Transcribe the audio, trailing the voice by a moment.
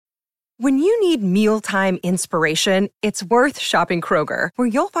When you need mealtime inspiration, it's worth shopping Kroger, where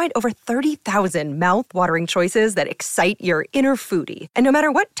you'll find over 30,000 mouth-watering choices that excite your inner foodie. And no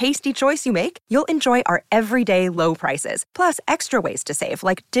matter what tasty choice you make, you'll enjoy our everyday low prices, plus extra ways to save,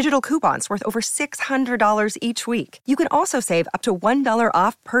 like digital coupons worth over $600 each week. You can also save up to $1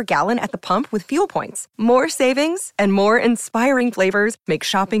 off per gallon at the pump with fuel points. More savings and more inspiring flavors make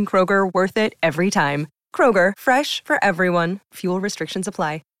shopping Kroger worth it every time. Kroger, fresh for everyone. Fuel restrictions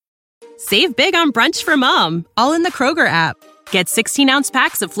apply. Save big on brunch for mom, all in the Kroger app. Get 16-ounce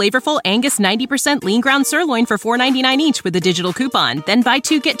packs of flavorful Angus 90% lean ground sirloin for $4.99 each with a digital coupon. Then buy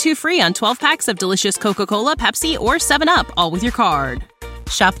 2, get 2 free on 12 packs of delicious Coca-Cola, Pepsi, or 7-Up, all with your card.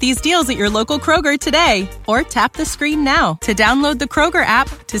 Shop these deals at your local Kroger today, or tap the screen now to download the Kroger app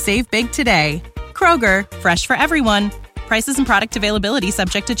to save big today. Kroger, fresh for everyone. Prices and product availability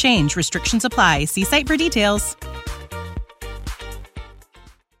subject to change. Restrictions apply. See site for details.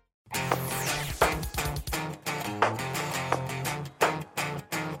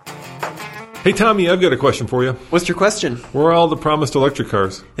 Hey, Tommy, I've got a question for you. What's your question? Where are all the promised electric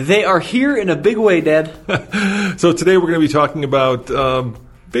cars? They are here in a big way, Dad. So today we're going to be talking about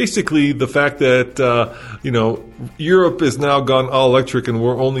basically the fact that, Europe has now gone all electric and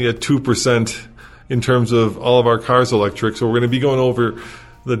we're only at 2% in terms of all of our cars electric. So we're going to be going over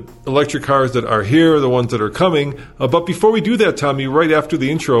the electric cars that are here, the ones that are coming. But before we do that, Tommy, right after the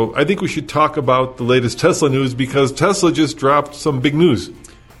intro, I think we should talk about the latest Tesla news because Tesla just dropped some big news.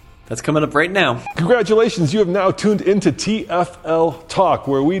 That's coming up right now. Congratulations, you have now tuned into TFL Talk,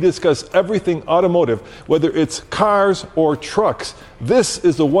 where we discuss everything automotive, whether it's cars or trucks. This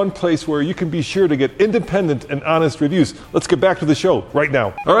is the one place where you can be sure to get independent and honest reviews. Let's get back to the show right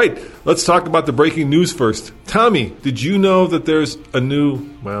now. All right, let's talk about the breaking news first. Tommy, did you know that there's a new,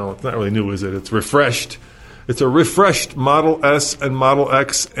 well, it's not really new, is it? It's refreshed. It's a refreshed Model S and Model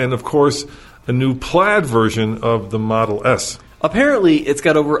X, and of course, a new plaid version of the Model S. Apparently, it's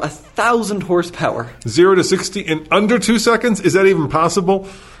got over 1,000 horsepower. 0 to 60 in under 2 seconds? Is that even possible?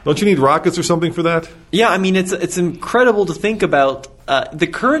 Don't you need rockets or something for that? Yeah, I mean, it's incredible to think about. The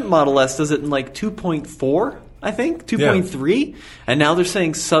current Model S does it in like 2.4, I think, 2.3. Yeah. And now they're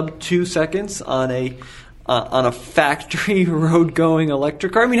saying sub 2 seconds on a factory road-going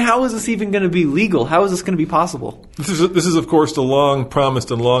electric car. I mean, how is this even going to be legal? How is this going to be possible? This is, of course, the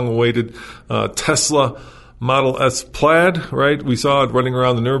long-promised and long-awaited Tesla Model S Plaid, right? We saw it running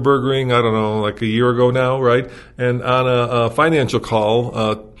around the Nürburgring, I don't know, like a year ago now, right? And on a financial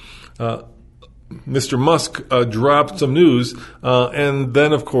call, Mr. Musk dropped some news, and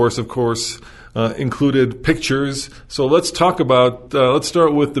then, of course, included pictures. So let's start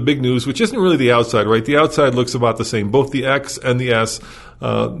with the big news, which isn't really the outside, right? The outside looks about the same. Both the X and the S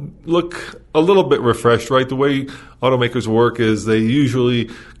look a little bit refreshed, right? The way automakers work is they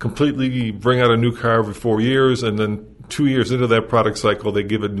usually completely bring out a new car every 4 years, and then 2 years into that product cycle, they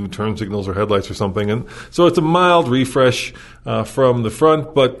give it new turn signals or headlights or something. And so it's a mild refresh from the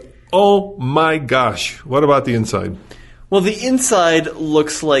front, but oh my gosh, what about the inside? Well, the inside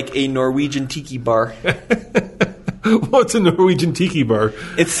looks like a Norwegian tiki bar. What's a Norwegian tiki bar?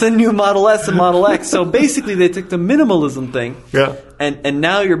 It's the new Model S and Model X. So basically, they took the minimalism thing, yeah, and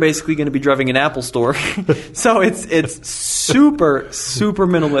now you're basically going to be driving an Apple store. So it's super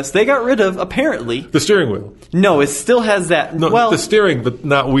minimalist. They got rid of, apparently, the steering wheel. No, it still has that. No, the steering, but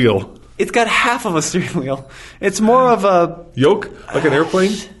not wheel. It's got half of a steering wheel. It's more of a yoke, like an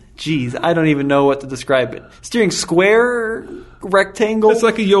airplane. Geez, I don't even know what to describe it. Steering square, rectangle. It's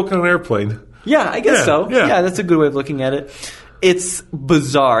like a yoke on an airplane. Yeah, I guess so. Yeah, that's a good way of looking at it. It's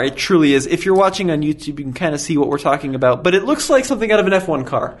bizarre. It truly is. If you're watching on YouTube, you can kind of see what we're talking about. But it looks like something out of an F1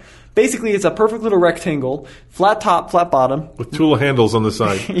 car. Basically, it's a perfect little rectangle, flat top, flat bottom. With two little handles on the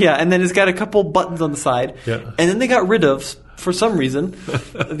side. Yeah, and then it's got a couple buttons on the side. Yeah. And then they got rid of, for some reason,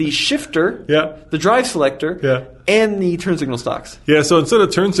 the shifter, yeah, the drive selector, yeah, and the turn signal stalks. Yeah, so instead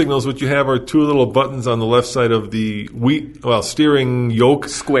of turn signals, what you have are two little buttons on the left side of the steering yoke.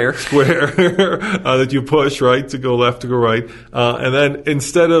 Square. That you push, right, to go left, to go right. And then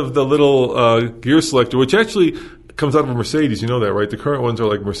instead of the little gear selector, which actually comes out of a Mercedes, you know that, right? The current ones are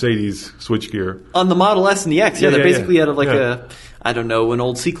like Mercedes switchgear. On the Model S and the X, they're basically out of an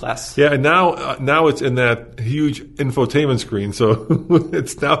old C-Class. Yeah, and now it's in that huge infotainment screen, so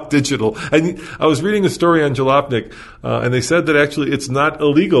it's now digital. And I was reading a story on Jalopnik, and they said that actually it's not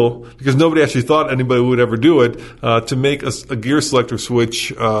illegal, because nobody actually thought anybody would ever do it, to make a gear selector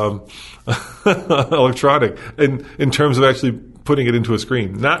switch electronic, in terms of actually putting it into a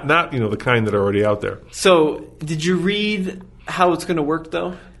screen, not the kind that are already out there. So, did you read how it's going to work,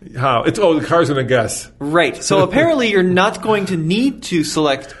 though? How? The car's going to guess. Right. So apparently you're not going to need to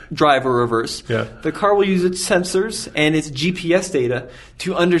select drive or reverse. Yeah. The car will use its sensors and its GPS data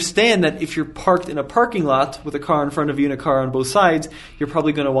to understand that if you're parked in a parking lot with a car in front of you and a car on both sides, you're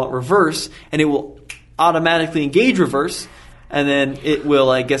probably going to want reverse, and it will automatically engage reverse. And then it will,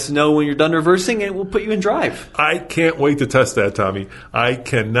 I guess, know when you're done reversing, and it will put you in drive. I can't wait to test that, Tommy. I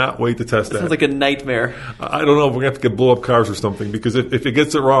cannot wait to test that. Sounds like a nightmare. I don't know if we're going to have to get blow-up cars or something, because if it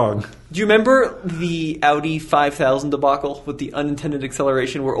gets it wrong... Do you remember the Audi 5000 debacle with the unintended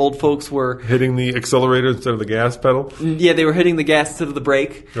acceleration where old folks were... hitting the accelerator instead of the gas pedal? Yeah, they were hitting the gas instead of the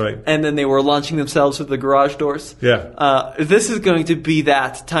brake. Right. And then they were launching themselves through the garage doors. Yeah. This is going to be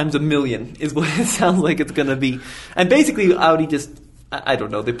that times 1,000,000 is what it sounds like it's going to be. And basically, Audi just... I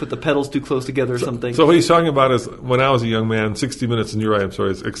don't know. They put the pedals too close together or something. So what he's talking about is, when I was a young man, 60 Minutes, and you're right, I'm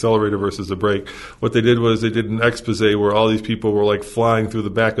sorry, it's accelerator versus the brake. What they did was they did an expose where all these people were like flying through the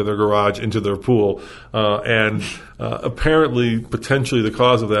back of their garage into their pool. Apparently, potentially the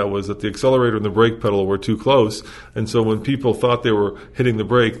cause of that was that the accelerator and the brake pedal were too close. And so when people thought they were hitting the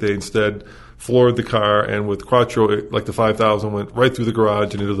brake, they instead floored the car, and with Quattro, like the 5000, went right through the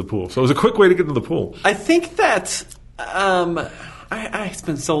garage and into the pool. So it was a quick way to get into the pool. I think that... it's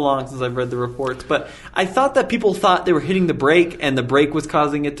been so long since I've read the reports, but I thought that people thought they were hitting the brake and the brake was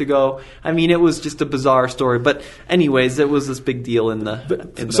causing it to go. I mean, it was just a bizarre story. But anyways, it was this big deal in the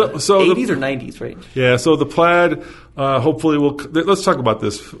 80s or 90s, right? Yeah, so the Plaid hopefully will... Let's talk about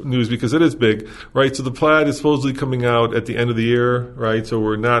this news because it is big, right? So the Plaid is supposedly coming out at the end of the year, right? So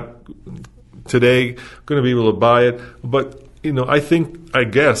we're not today going to be able to buy it. But, I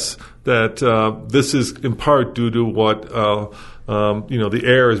guess that this is in part due to what... the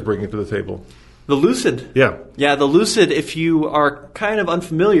Air is bringing to the table. The Lucid. Yeah. Yeah, the Lucid, if you are kind of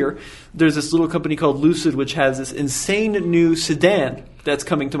unfamiliar, there's this little company called Lucid which has this insane new sedan that's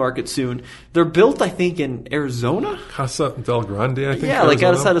coming to market soon. They're built, I think, in Arizona? Casa del Grande, I think. Yeah, like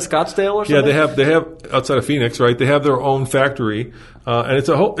outside of Scottsdale or something? Yeah, they have outside of Phoenix, right? They have their own factory. And it's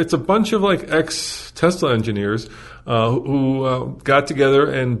a bunch of like ex-Tesla engineers who got together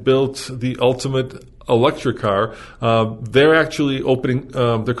and built the ultimate electric car. They're actually opening,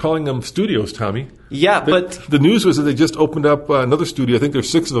 they're calling them studios, Tommy. Yeah, but... The news was that they just opened up another studio. I think there's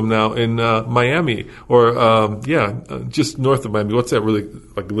 6 of them now in Miami, or, just north of Miami. What's that really,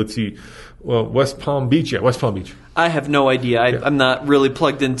 like, let's see, West Palm Beach. Yeah, West Palm Beach. I have no idea. I'm not really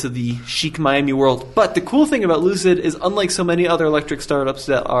plugged into the chic Miami world. But the cool thing about Lucid is, unlike so many other electric startups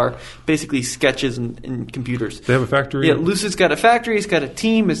that are basically sketches in computers. They have a factory? Yeah, Lucid's got a factory. It's got a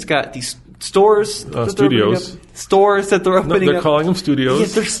team. It's got these stores. Studios. Stores that they're opening up. They're calling them studios. Yeah,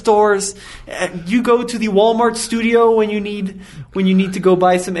 they're stores. You go to the Walmart studio when you need to go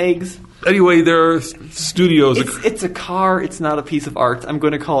buy some eggs. Anyway, there are studios. It's a car. It's not a piece of art. I'm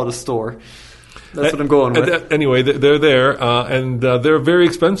going to call it a store. That's what I'm going with. Anyway, they're there, and they're very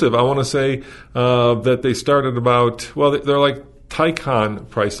expensive. I want to say that they started about, they're like Taycan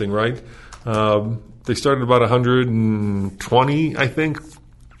pricing, right? They started about $120, I think.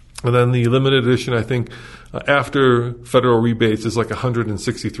 And then the limited edition, I think, after federal rebates, is like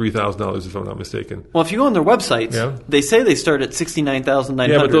 $163,000, if I'm not mistaken. Well, if you go on their website, they say they start at $69,900.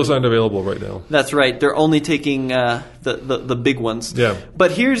 Yeah, but those aren't available right now. That's right. They're only taking the big ones. Yeah. But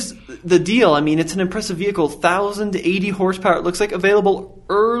here's the deal. I mean, it's an impressive vehicle. 1,080 horsepower. It looks like available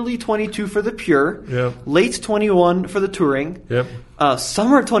early 22 for the Pure. Yeah. Late 21 for the Touring. Yep.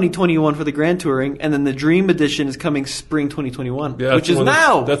 Summer 2021 for the Grand Touring, and then the Dream Edition is coming spring 2021, which is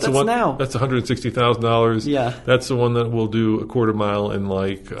now. That's now. That's $160,000. Yeah. That's the one that will do a quarter mile in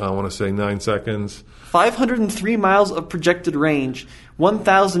like, I want to say 9 seconds. 503 miles of projected range,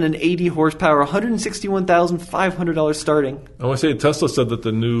 1,080 horsepower, $161,500 starting. I want to say Tesla said that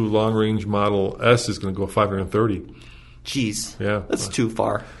the new long-range Model S is going to go 530. Jeez. Yeah. That's too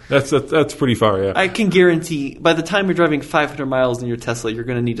far. That's pretty far, yeah. I can guarantee by the time you're driving 500 miles in your Tesla, you're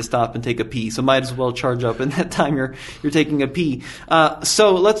going to need to stop and take a pee. So might as well charge up in that time you're taking a pee.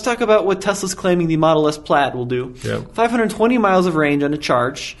 So let's talk about what Tesla's claiming the Model S Plaid will do. Yeah. 520 miles of range on a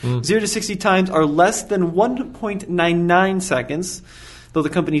charge. 0 to 60 times are less than 1.99 seconds. Though the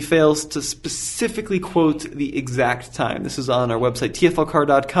company fails to specifically quote the exact time. This is on our website,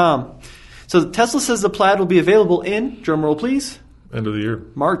 tflcar.com. So Tesla says the Plaid will be available in, drumroll please, end of the year.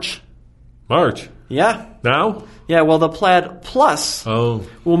 March. Yeah. Now? Yeah, well, the Plaid Plus will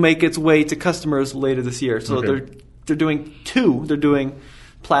make its way to customers later this year. So they're doing 2. They're doing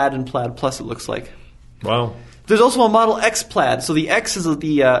Plaid and Plaid Plus, it looks like. Wow. There's also a Model X Plaid. So the X is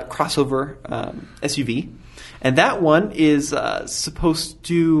the crossover SUV. And that one is supposed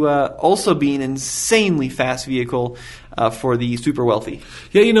to also be an insanely fast vehicle for the super wealthy.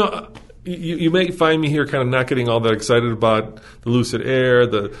 Yeah, you may find me here kind of not getting all that excited about the Lucid Air,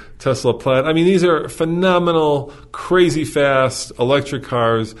 the Tesla Plaid. I mean, these are phenomenal, crazy fast electric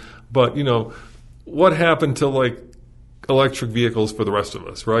cars. But, what happened to, electric vehicles for the rest of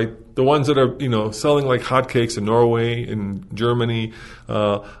us, right? The ones that are, selling like hotcakes in Norway, in Germany,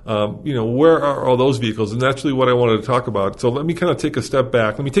 where are all those vehicles? And that's really what I wanted to talk about. So let me kind of take a step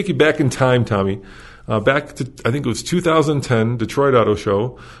back. Let me take you back in time, Tommy. Back to, I think it was 2010, Detroit Auto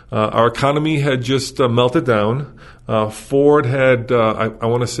Show. Our economy had just melted down. Ford had, I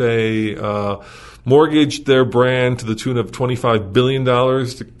want to say, mortgaged their brand to the tune of $25 billion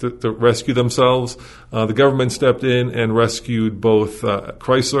to rescue themselves. The government stepped in and rescued both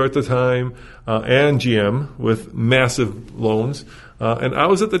Chrysler at the time and GM with massive loans. And I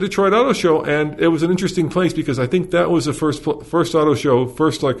was at the Detroit Auto Show, and it was an interesting place because I think that was the first auto show,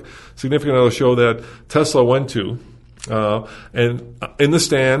 significant auto show that Tesla went to. And in the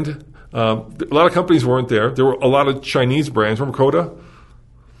stand, a lot of companies weren't there. There were a lot of Chinese brands. Remember Coda?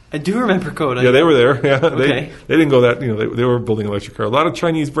 I do remember Coda. Yeah, they were there. Yeah, okay. They didn't go that. They were building electric cars. A lot of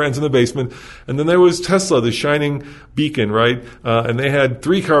Chinese brands in the basement, and then there was Tesla, the shining beacon, right? And they had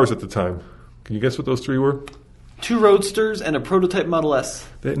 3 cars at the time. Can you guess what those 3 were? 2 Roadsters and a prototype Model S.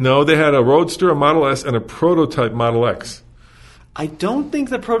 They had a Roadster, a Model S, and a prototype Model X. I don't think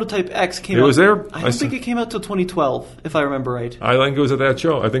the prototype X came out. It was there? I don't think it came out till 2012, if I remember right. I think it was at that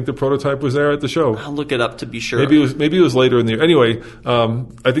show. I think the prototype was there at the show. I'll look it up to be sure. Maybe it was later in the year. Anyway,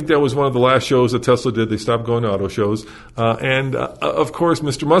 I think that was one of the last shows that Tesla did. They stopped going to auto shows. And of course,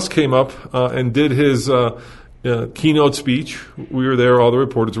 Mr. Musk came up and did his keynote speech. We were there. All the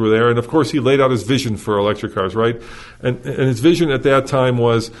reporters were there. And of course, he laid out his vision for electric cars, right? And his vision at that time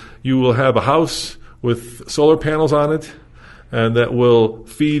was you will have a house with solar panels on it, and that will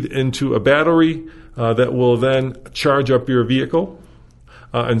feed into a battery that will then charge up your vehicle.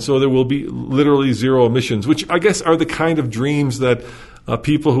 And so there will be literally zero emissions, which I guess are the kind of dreams that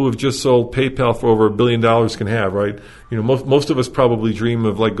people who have just sold PayPal for over $1 billion can have, right? Most of us probably dream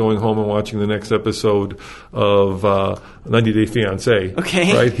of going home and watching the next episode of 90 Day Fiancé.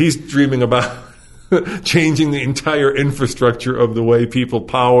 Okay. Right? He's dreaming about changing the entire infrastructure of the way people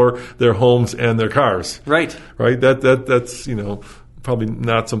power their homes and their cars. Right. Right? That's probably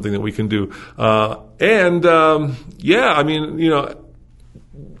not something that we can do.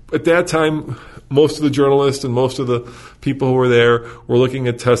 At that time, most of the journalists and most of the people who were there were looking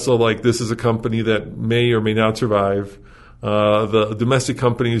at Tesla like this is a company that may or may not survive. The domestic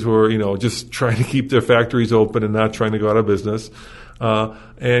companies were, just trying to keep their factories open and not trying to go out of business.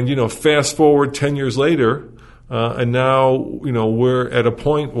 Fast forward 10 years later, and now, we're at a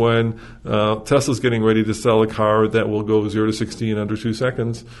point when Tesla's getting ready to sell a car that will go 0 to 60 in under 2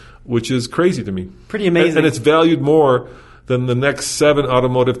 seconds, which is crazy to me. Pretty amazing. And it's valued more than the next 7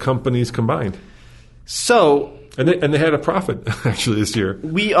 automotive companies combined. So... And they had a profit, actually, this year.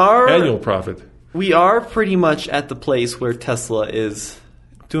 Annual profit. We are pretty much at the place where Tesla is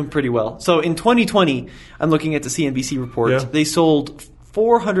doing pretty well. So in 2020, I'm looking at the CNBC report. Yeah. They sold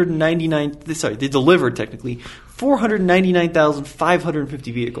they delivered technically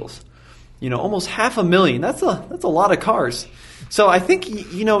 499,550 vehicles. Almost 500,000. That's a lot of cars. So I think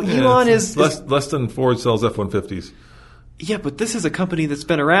Elon is less than Ford sells F-150s. Yeah, but this is a company that's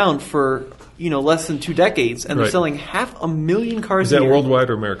been around for, less than 2 decades, and they're selling 500,000 cars a year. Is that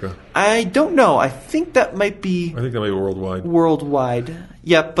worldwide or America? I don't know. I think that might be... worldwide. Worldwide.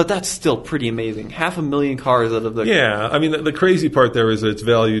 Yeah, but that's still pretty amazing. 500,000 cars out of the... Yeah, I mean, the crazy part there is that it's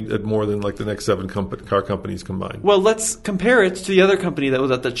valued at more than the next 7 car companies combined. Well, let's compare it to the other company that was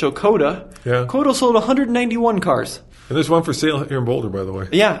at that show, Coda. Yeah. Coda sold 191 cars. And there's one for sale here in Boulder, by the way.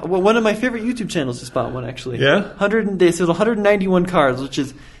 Yeah, well, one of my favorite YouTube channels just bought one, actually. Yeah? They sold 191 cars, which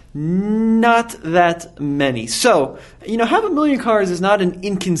is not that many. So, 500,000 cars is not an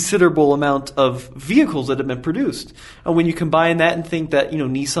inconsiderable amount of vehicles that have been produced. And when you combine that and think that,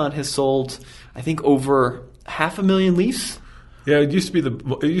 Nissan has sold, I think, over 500,000 Leafs. Yeah, it used to be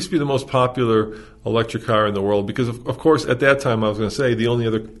the most popular electric car in the world because, of course, at that time, I was going to say the only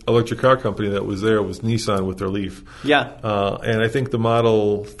other electric car company that was there was Nissan with their Leaf. Yeah. And I think the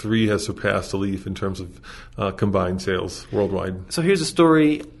Model 3 has surpassed the Leaf in terms of combined sales worldwide. So here's a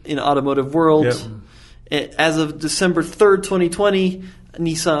story in automotive world. Yep. As of December 3rd, 2020,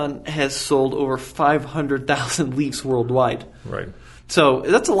 Nissan has sold over 500,000 Leafs worldwide. Right. So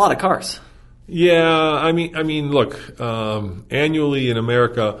that's a lot of cars. Yeah, I mean, look, annually in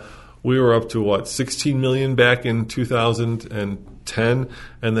America, we were up to 16 million back in 2010,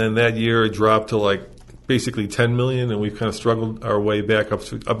 and then that year it dropped to basically 10 million, and we've kind of struggled our way back up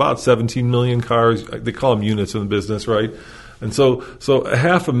to about 17 million cars. They call them units in the business, right? And so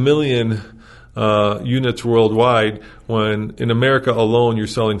 500,000 units worldwide, when in America alone you're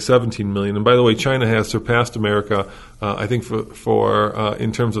selling 17 million. And by the way, China has surpassed America, I think, for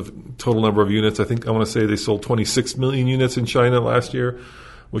in terms of total number of units. I want to say they sold 26 million units in China last year,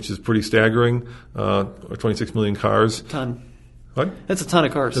 which is pretty staggering, or 26 million cars. Ton. What? That's a ton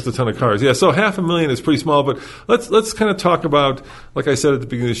of cars. That's a ton of cars. Yeah, so 500,000 is pretty small, but let's kind of talk about, like I said at the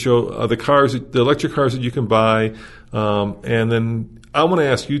beginning of the show, the electric cars that you can buy, and then I want to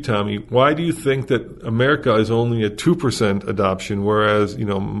ask you, Tommy, why do you think that America is only at 2% adoption, whereas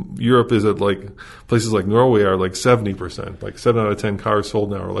Europe is at places like Norway are like 70%, like 7 out of 10 cars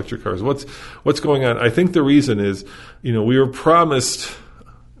sold now are electric cars. What's going on? I think the reason is, we were promised.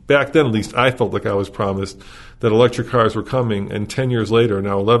 Back then, at least, I felt like I was promised that electric cars were coming, and 10 years later,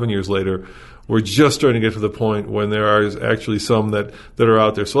 now 11 years later, we're just starting to get to the point when there are actually some that are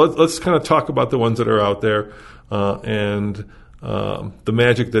out there. So let's kind of talk about the ones that are out there and the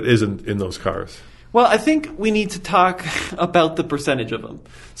magic that isn't in those cars. Well, I think we need to talk about the percentage of them.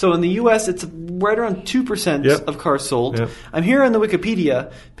 So in the U.S., it's right around 2% of cars sold. Yep. I'm here on the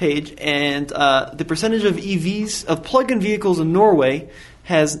Wikipedia page, and the percentage of EVs, of plug-in vehicles in Norway,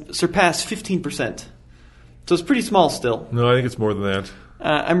 has surpassed 15%. So it's pretty small still. No, I think it's more than that.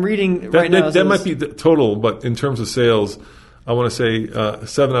 I'm reading right now. That might be the total, but in terms of sales, I want to say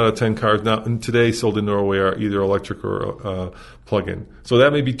 7 out of 10 cars now today sold in Norway are either electric or plug-in. So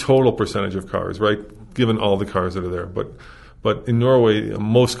that may be total percentage of cars, right? Given all the cars that are there, but in Norway,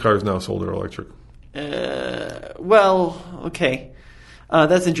 most cars now sold are electric. Well, okay,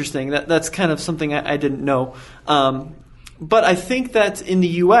 that's interesting. That's kind of something I didn't know. But I think that in the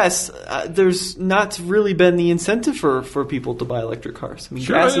U.S., there's not really been the incentive for people to buy electric cars. I mean,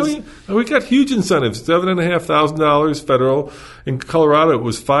 sure, we got huge incentives, $7,500 federal. In Colorado, it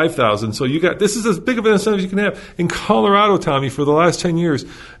was $5,000. So this is as big of an incentive as you can have. In Colorado, Tommy, for the last 10 years,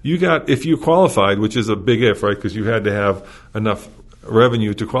 you got, if you qualified, which is a big if, right, because you had to have enough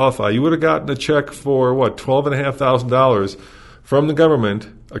revenue to qualify, you would have gotten a check for, $12,500 from the government,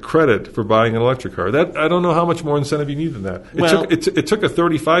 a credit for buying an electric car. That I don't know how much more incentive you need than that. It took a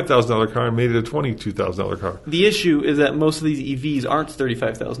 $35,000 car and made it a $22,000 car. The issue is that most of these EVs aren't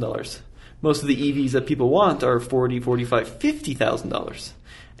 $35,000. Most of the EVs that people want are $40,000, $45,000, $50,000.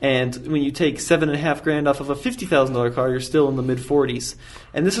 And when you take $7,500 off of a $50,000 car, you're still in the mid-40s.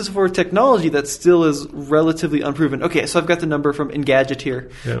 And this is for technology that still is relatively unproven. Okay, so I've got the number from Engadget here.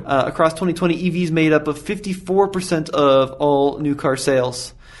 Yeah. Across 2020, EVs made up of 54% of all new car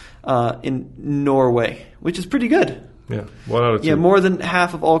sales in Norway, which is pretty good. Yeah, 1 out of 2. Yeah, more than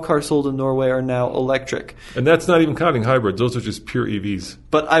half of all cars sold in Norway are now electric. And that's not even counting hybrids. Those are just pure EVs.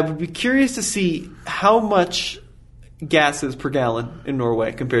 But I would be curious to see how much gas is per gallon in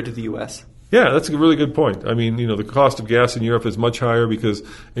Norway compared to the U.S. Yeah, that's a really good point. I mean, the cost of gas in Europe is much higher because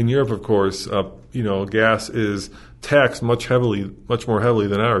in Europe, of course, gas is taxed much more heavily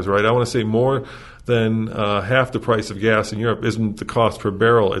than ours, right? I want to say more than half the price of gas in Europe isn't the cost per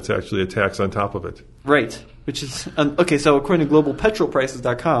barrel. It's actually a tax on top of it. Right, which is okay. So according to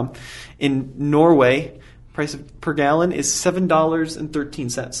globalpetrolprices.com, in Norway, price per gallon is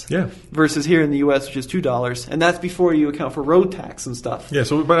 $7.13. Yeah. Versus here in the U.S., which is $2, and that's before you account for road tax and stuff. Yeah.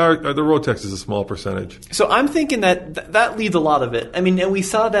 So, but the road tax is a small percentage. So I'm thinking that leads a lot of it. I mean, and we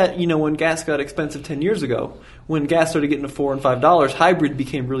saw that when gas got expensive 10 years ago. When gas started getting to $4 and $5, hybrid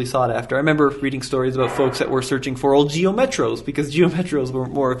became really sought after. I remember reading stories about folks that were searching for old Geo Metros because Geo Metros were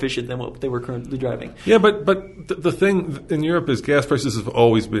more efficient than what they were currently driving. Yeah, but the thing in Europe is gas prices have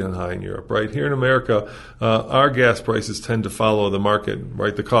always been high in Europe, right? Here in America, our gas prices tend to follow the market,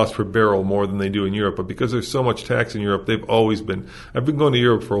 right? The cost per barrel more than they do in Europe. But because there's so much tax in Europe, they've always been. I've been going to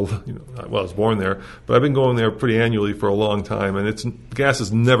Europe for, I was born there, but I've been going there pretty annually for a long time, and gas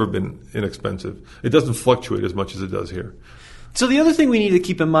has never been inexpensive. It doesn't fluctuate as much as it does here. So the other thing we need to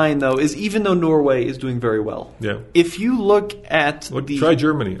keep in mind, though, is even though Norway is doing very well, if you look at try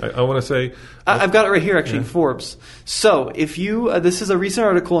Germany. I want to say I've got it right here actually in Forbes. So if you this is a recent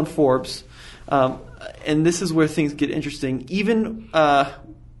article in Forbes, and this is where things get interesting. Even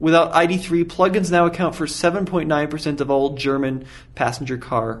without ID3, plugins now account for 7.9% of all German passenger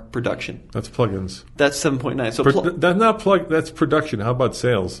car production. That's plugins. That's 7.9. So that's not that's production. How about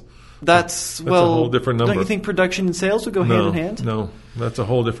sales? That's a whole different number. Don't you think production and sales would go hand in hand? No, that's a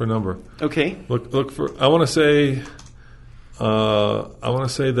whole different number. Okay. Look for. I want to say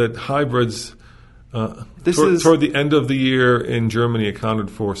that hybrids Toward the end of the year in Germany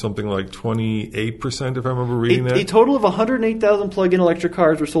accounted for something like 28%, if I remember reading that. A total of 108,000 plug-in electric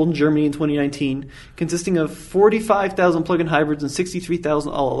cars were sold in Germany in 2019, consisting of 45,000 plug-in hybrids and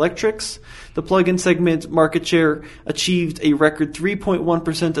 63,000 all-electrics. The plug-in segment market share achieved a record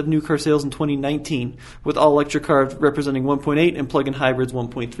 3.1% of new car sales in 2019, with all-electric cars representing 1.8% and plug-in hybrids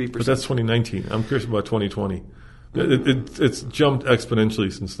 1.3%. But that's 2019. I'm curious about 2020. It's jumped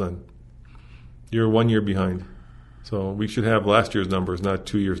exponentially since then. You're 1 year behind. So we should have last year's numbers, not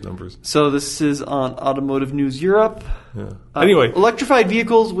 2 years' numbers. So this is on Automotive News Europe. Yeah. Anyway. Electrified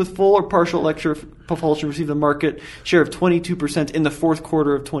vehicles with full or partial electric propulsion received a market share of 22% in the fourth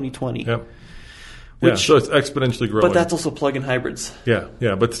quarter of 2020. Yep. So it's exponentially growing. But that's also plug-in hybrids. Yeah,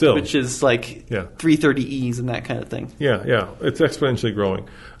 but still. Which is like 330Es and that kind of thing. Yeah. It's exponentially growing.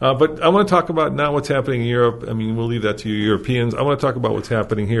 But I want to talk about not what's happening in Europe. I mean, we'll leave that to you Europeans. I want to talk about what's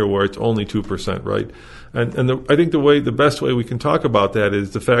happening here where it's only 2%, right? And I think the best way we can talk about that is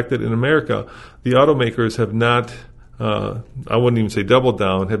the fact that in America, the automakers have not... I wouldn't even say doubled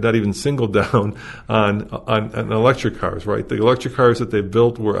down, have not even singled down on electric cars, right? The electric cars that they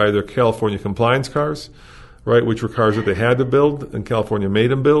built were either California compliance cars, right, which were cars that they had to build, and California made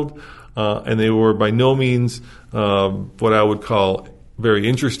them build, and they were by no means what I would call very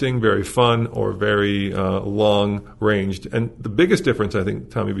interesting, very fun, or very long-ranged. And the biggest difference, I think,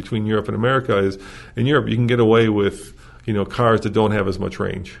 Tommy, between Europe and America is in Europe you can get away with cars that don't have as much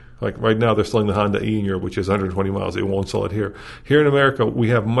range. Like right now, they're selling the Honda E in Europe, which is 120 miles. They won't sell it here. Here in America, we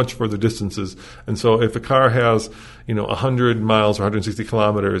have much further distances. And so if a car has, 100 miles or 160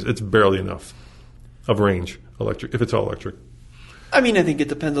 kilometers, it's barely enough of range, electric, if it's all electric. I mean, I think it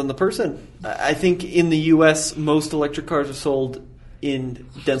depends on the person. I think in the U.S., most electric cars are sold in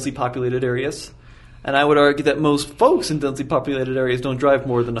densely populated areas. And I would argue that most folks in densely populated areas don't drive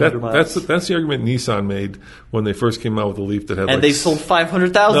more than 100 miles. That's the argument Nissan made when they first came out with the Leaf that had and they sold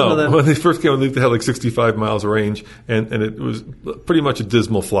 500,000 of them. When they first came out with the Leaf, they had like 65 miles of range, and it was pretty much a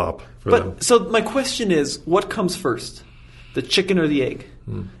dismal flop for them. So my question is, what comes first, the chicken or the egg?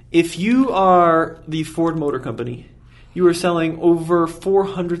 If you are the Ford Motor Company, you are selling over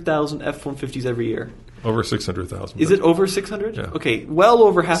 400,000 F-150s every year. Over 600,000. Is it over 600? Yeah. Okay, well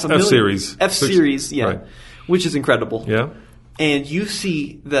over half a million. F-Series. F-Series, yeah. Right. Which is incredible. Yeah. And you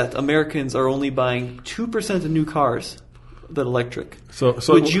see that Americans are only buying 2% of new cars that are electric. So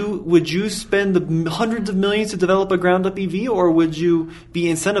would you spend the hundreds of millions to develop a ground-up EV, or would you be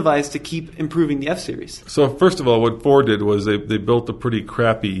incentivized to keep improving the F-Series? So first of all, what Ford did was they built a pretty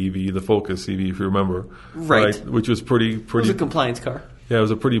crappy EV, the Focus EV, if you remember. Right. Which was pretty. It was a compliance car. Yeah, it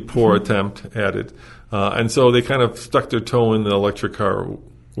was a pretty poor attempt at it. And so they kind of stuck their toe in the electric car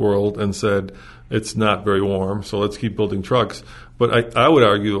world and said, it's not very warm, so let's keep building trucks. But I would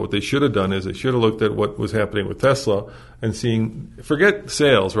argue that what they should have done is they should have looked at what was happening with Tesla and forget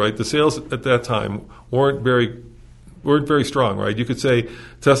sales, right? The sales at that time weren't very strong, right? You could say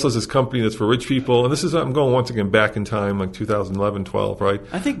Tesla's this company that's for rich people, and I'm going once again back in time, like 2011, 12, right?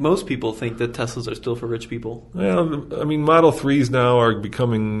 I think most people think that Teslas are still for rich people. Well, I mean, Model 3s now are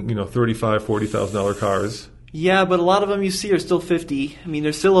becoming, $35,000, $40,000 cars. Yeah, but a lot of them you see are still 50. I mean,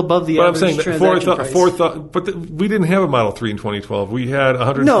 they're still above the average transaction price. But we didn't have a Model 3 in 2012. We had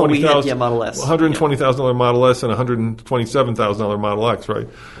we had Model S. $120,000 Model S and $127,000 Model X, right?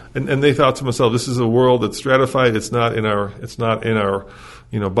 And they thought to themselves, this is a world that's stratified. It's not in our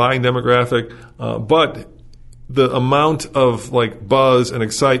buying demographic. But the amount of buzz and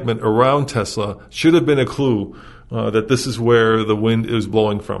excitement around Tesla should have been a clue that this is where the wind is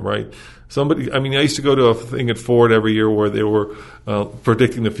blowing from, right? I used to go to a thing at Ford every year where they were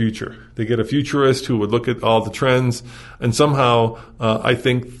predicting the future. They get a futurist who would look at all the trends, and somehow I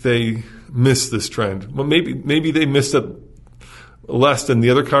think they missed this trend. Well, maybe they missed it less than the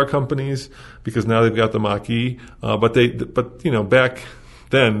other car companies because now they've got the Mach-E. But back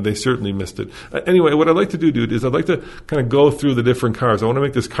then they certainly missed it. Anyway, what I'd like to do, dude, is I'd like to kind of go through the different cars. I want to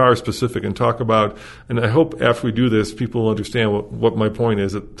make this car specific and talk about, and I hope after we do this, people will understand what my point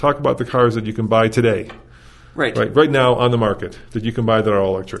is. Talk about the cars that you can buy today. Right now on the market that you can buy that are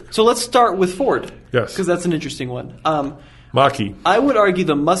all electric. So let's start with Ford. Yes. Because that's an interesting one. Mach-E. I would argue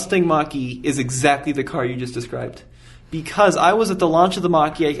the Mustang Mach-E is exactly the car you just described. Because I was at the launch of the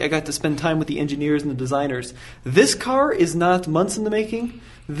Mach-E, I got to spend time with the engineers and the designers. This car is not months in the making.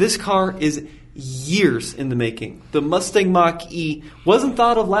 This car is years in the making. The Mustang Mach-E wasn't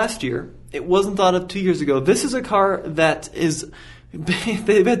thought of last year. It wasn't thought of 2 years ago. This is a car that is...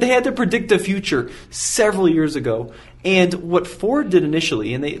 They had to predict the future several years ago. And what Ford did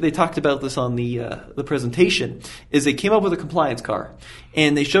initially, and they talked about this on the presentation, is they came up with a compliance car,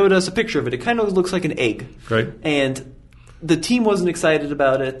 and they showed us a picture of it. It kind of looks like an egg, right? And the team wasn't excited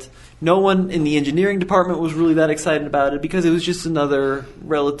about it. No one in the engineering department was really that excited about it because it was just another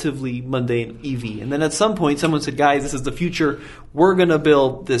relatively mundane EV. And then at some point, someone said, guys, this is the future. We're going to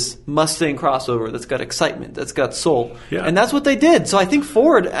build this Mustang crossover that's got excitement, that's got soul. Yeah. And that's what they did. So I think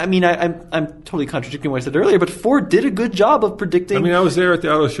Ford, I mean, I'm totally contradicting what I said earlier, but Ford did a good job of predicting. I mean, I was there at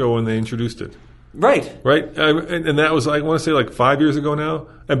the auto show when they introduced it. Right. And that was, I want to say, like 5 years ago now.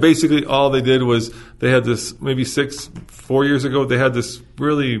 And basically all they did was they had this, maybe 4 years ago, they had this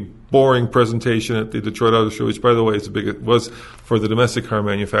really boring presentation at the Detroit Auto Show, which, by the way, was for the domestic car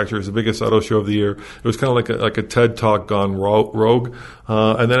manufacturers, the biggest auto show of the year. It was kind of like a TED Talk gone rogue.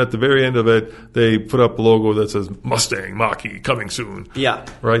 And then at the very end of it, they put up a logo that says Mustang Mach-E coming soon. Yeah.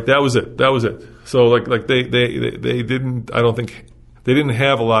 Right? That was it. So like they didn't, I don't think... They didn't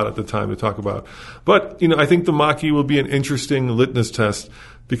have a lot at the time to talk about. But, I think the Mach-E will be an interesting litmus test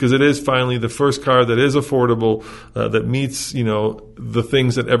because it is finally the first car that is affordable, that meets, the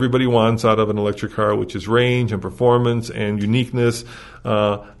things that everybody wants out of an electric car, which is range and performance and uniqueness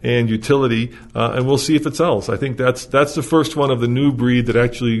and utility. And we'll see if it sells. I think that's the first one of the new breed that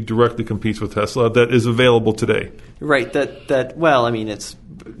actually directly competes with Tesla that is available today. Right. Well, I mean,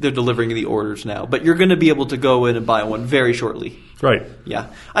 they're delivering the orders now, but you're going to be able to go in and buy one very shortly. Right.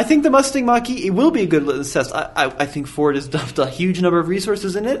 Yeah. I think the Mustang Mach-E, it will be a good litmus test. I think Ford has dumped a huge number of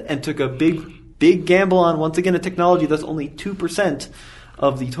resources in it and took a big gamble on, once again, a technology that's only 2%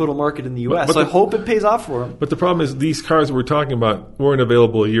 of the total market in the U.S. So I hope it pays off for them. But the problem is these cars we're talking about weren't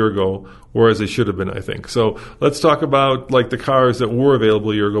available a year ago, whereas they should have been, I think. So let's talk about like the cars that were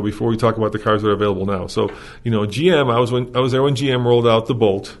available a year ago before we talk about the cars that are available now. So, GM, I was there when GM rolled out the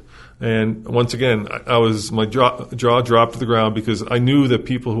Bolt. And once again, my jaw dropped to the ground because I knew that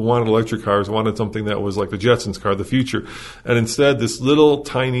people who wanted electric cars wanted something that was like the Jetsons car, the future. And instead, this little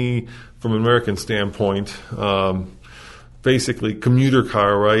tiny, from an American standpoint, basically commuter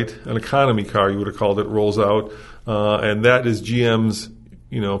car, right? An economy car, you would have called it, rolls out. And that is GM's,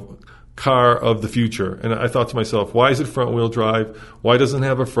 car of the future. And I thought to myself, why is it front wheel drive? Why doesn't it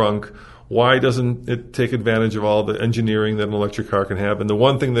have a frunk? Why doesn't it take advantage of all the engineering that an electric car can have? And the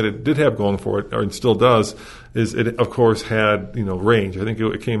one thing that it did have going for it, or it still does, is it, of course, had, range. I think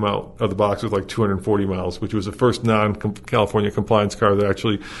it came out of the box with like 240 miles, which was the first non-California compliance car that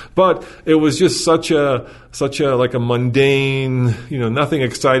actually, but it was just such a like a mundane, nothing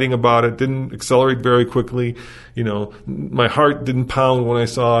exciting about it, didn't accelerate very quickly. My heart didn't pound when I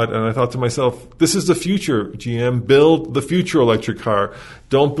saw it, and I thought to myself, this is the future, GM. Build the future electric car.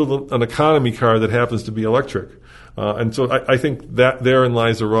 Don't build an economy car that happens to be electric. And so I think that therein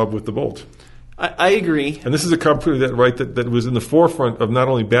lies the rub with the Bolt. I agree. And this is a company that was in the forefront of not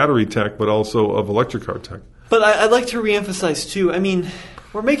only battery tech, but also of electric car tech. But I'd like to reemphasize, too, I mean,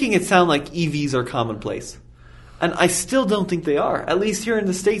 we're making it sound like EVs are commonplace. And I still don't think they are. At least here in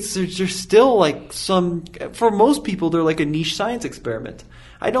the States, there's still like for most people, they're like a niche science experiment.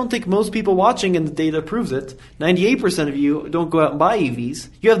 I don't think most people watching, and the data proves it, 98% of you don't go out and buy EVs.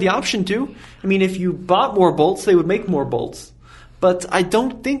 You have the option to. I mean, if you bought more Bolts, they would make more Bolts. But I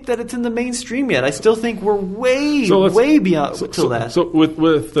don't think that it's in the mainstream yet. I still think we're way beyond till that. So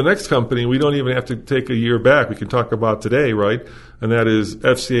with the next company, we don't even have to take a year back. We can talk about today, right? And that is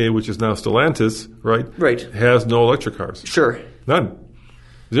FCA, which is now Stellantis, right? Right. Has no electric cars. Sure. None.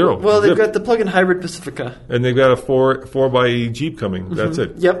 Zero. Well, they've got the plug-in hybrid Pacifica. And they've got a 4x Jeep coming. Mm-hmm. That's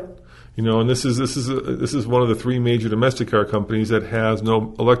it. Yep. And this is one of the three major domestic car companies that has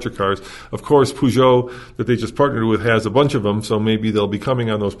no electric cars. Of course, Peugeot, that they just partnered with, has a bunch of them, so maybe they'll be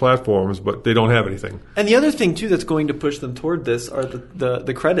coming on those platforms, but they don't have anything. And the other thing, too, that's going to push them toward this are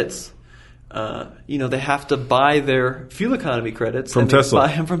the credits. They have to buy their fuel economy credits from Tesla.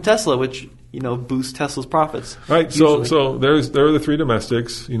 Buy them from Tesla, which boosts Tesla's profits. Right. So there are the three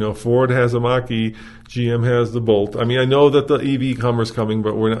domestics. Ford has a Mach-E, GM has the Bolt. I mean, I know that the EV commerce coming,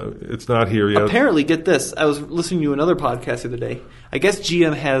 but it's not here yet. Apparently, get this. I was listening to another podcast the other day. I guess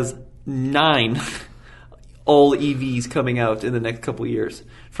GM has 9 all EVs coming out in the next couple of years.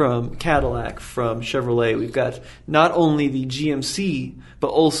 From Cadillac, from Chevrolet. We've got not only the GMC, but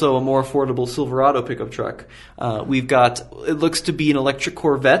also a more affordable Silverado pickup truck. We've got, it looks to be an electric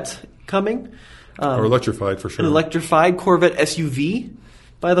Corvette coming. Or electrified, for sure. An electrified Corvette SUV.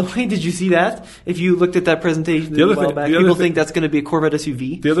 by the way. Did you see that? If you looked at that presentation a while back, people think that's going to be a Corvette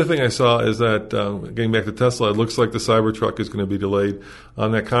SUV. The other thing I saw is that, getting back to Tesla, it looks like the Cybertruck is going to be delayed.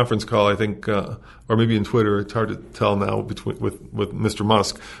 On that conference call, I think, or maybe in Twitter, it's hard to tell now with Mr.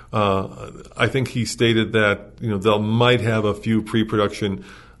 Musk. I think he stated that they might have a few pre-production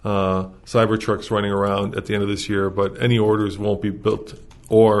Cybertrucks running around at the end of this year, but any orders won't be built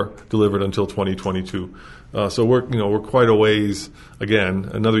or delivered until 2022. So we're quite a ways, again,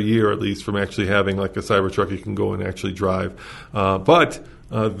 another year at least, from actually having like a Cybertruck you can go and actually drive. But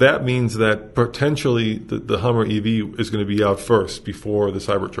that means that potentially the Hummer EV is going to be out first before the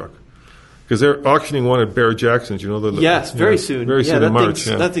Cybertruck. Because they're auctioning one at Barrett-Jackson's, Yes, very soon. Very soon in March.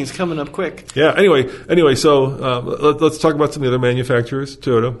 That thing's coming up quick. Yeah, anyway, so let's talk about some of the other manufacturers.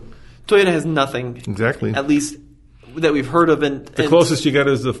 Toyota has nothing. Exactly. At least that we've heard of. And the closest you get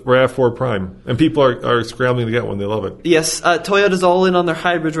is the RAV4 Prime. And people are scrambling to get one. They love it. Yes, Toyota's all in on their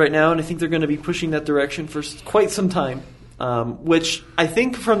hybrids right now, and I think they're going to be pushing that direction for quite some time. Which I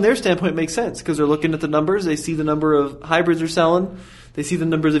think from their standpoint makes sense because they're looking at the numbers. They see the number of hybrids they're selling. They see the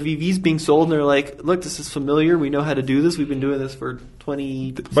numbers of EVs being sold, and they're like, look, this is familiar. We know how to do this. We've been doing this for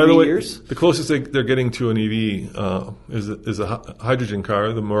 23 By the way, years. The closest they're getting to an EV is a hydrogen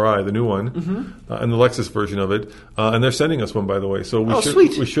car, the Mirai, the new one, and the Lexus version of it. And they're sending us one, by the way. So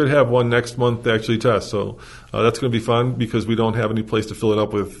we should have one next month to actually test. So that's going to be fun because we don't have any place to fill it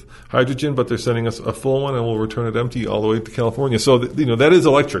up with hydrogen, but they're sending us a full one, and we'll return it empty all the way to California. So, that is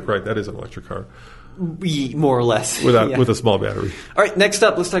electric, right? That is an electric car. More or less. With a small battery. All right, next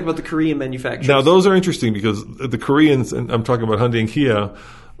up, let's talk about the Korean manufacturers. Now, those are interesting because the Koreans, and I'm talking about Hyundai and Kia,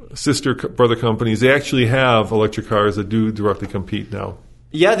 sister brother companies, they actually have electric cars that do directly compete now.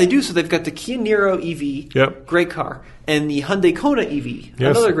 Yeah, they do. So they've got the Kia Niro EV, yep. Great car, and the Hyundai Kona EV,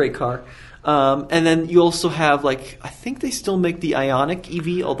 another great car. And then you also have, I think they still make the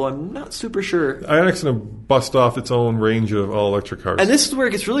Ioniq EV, although I'm not super sure. Ioniq's going to bust off its own range of all-electric cars. And this is where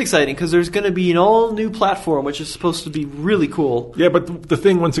it gets really exciting, because there's going to be an all-new platform, which is supposed to be really cool. Yeah, but the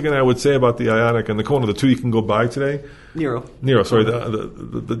thing, once again, I would say about the Ioniq and the Kona, the two you can go buy today. Niro, sorry, the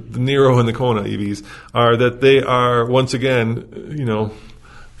Niro and the Kona EVs, are that they are, once again,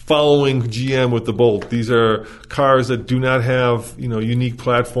 following GM with the Bolt. These are cars that do not have, unique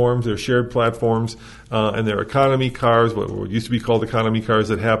platforms. They're shared platforms, and they're economy cars, what used to be called economy cars,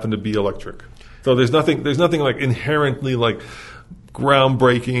 that happen to be electric. So there's nothing like inherently like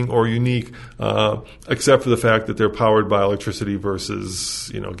groundbreaking or unique, except for the fact that they're powered by electricity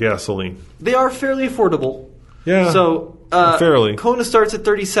versus, gasoline. They are fairly affordable. Yeah. So fairly. Kona starts at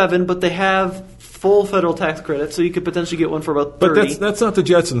 $37, but they have full federal tax credit, so you could potentially get one for about $30. But that's not the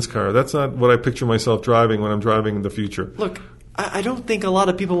Jetsons car. That's not what I picture myself driving when I'm driving in the future. Look, I don't think a lot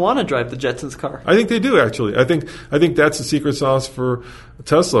of people want to drive the Jetsons car. I think they do, actually. I think that's the secret sauce for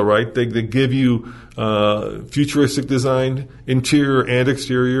Tesla, right? They give you futuristic design, interior and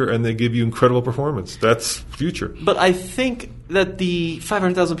exterior, and they give you incredible performance. That's future. But I think that the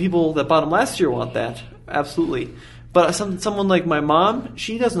 500,000 people that bought them last year want that. Absolutely. But someone like my mom,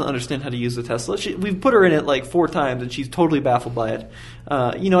 she doesn't understand how to use the Tesla. We've put her in it 4 times, and she's totally baffled by it.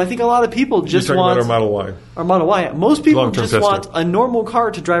 I think a lot of people just You're want... talking about our Model Y. Our Model Y. Most people Long-term just tester. want a normal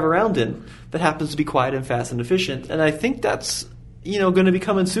car to drive around in that happens to be quiet and fast and efficient. And I think that's, going to be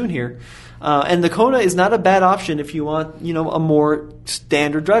coming soon here. And the Kona is not a bad option if you want, a more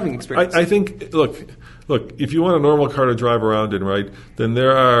standard driving experience. I think, look, if you want a normal car to drive around in, right, then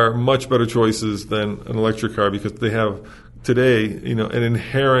there are much better choices than an electric car because they have today, an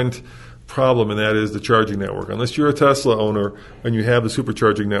inherent problem, and that is the charging network. Unless you're a Tesla owner and you have the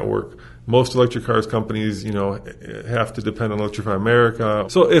supercharging network, most electric cars companies, have to depend on Electrify America.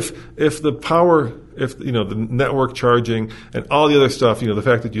 So if the power, the network charging and all the other stuff, the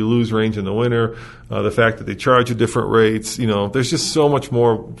fact that you lose range in the winter, the fact that they charge at different rates, there's just so much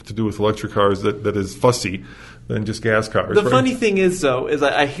more to do with electric cars that is fussy than just gas cars. The funny thing is, though, is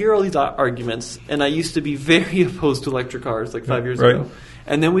I hear all these arguments, and I used to be very opposed to electric cars 5 years ago.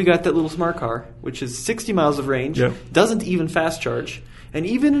 And then we got that little smart car, which is 60 miles of range, doesn't even fast charge. And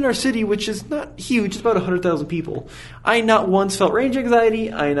even in our city, which is not huge, it's about 100,000 people, I not once felt range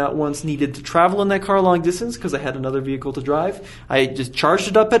anxiety. I not once needed to travel in that car long distance because I had another vehicle to drive. I just charged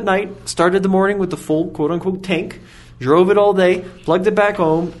it up at night, started the morning with the full quote-unquote tank, drove it all day, plugged it back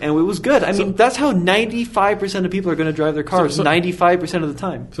home, and it was good. I mean, that's how 95% of people are going to drive their cars 95% of the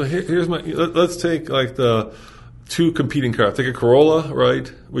time. So here's let's take the 2 competing cars. Take a Corolla, right,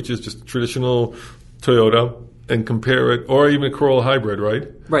 which is just traditional Toyota, and compare it, or even a Corolla hybrid, right?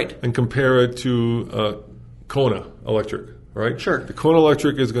 Right. And compare it to Kona electric, right? Sure. The Kona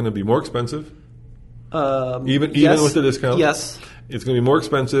electric is going to be more expensive, even yes. with the discount. Yes. It's going to be more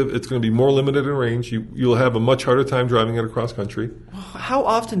expensive. It's going to be more limited in range. You'll have a much harder time driving it across country. How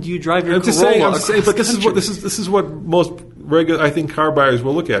often do you drive your I'm Corolla just saying, across but this country? is what most regular, I think, car buyers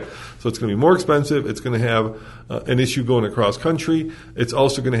will look at. So it's going to be more expensive. It's going to have an issue going across country. It's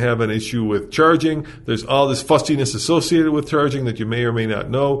also going to have an issue with charging. There's all this fussiness associated with charging that you may or may not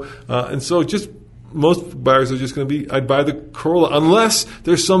know, and so just. Most buyers are just going to be, I'd buy the Corolla unless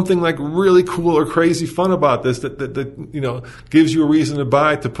there's something like really cool or crazy fun about this that gives you a reason to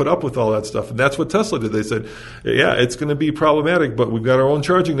buy, to put up with all that stuff. And that's what Tesla did. They said, yeah, it's going to be problematic, but we've got our own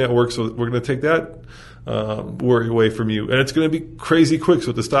charging network, so we're going to take that worry away from you. And it's going to be crazy quick.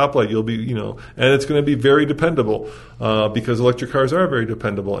 So at the stoplight, you'll be, and it's going to be very dependable because electric cars are very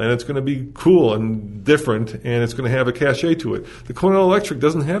dependable. And it's going to be cool and different, and it's going to have a cachet to it. The Kona Electric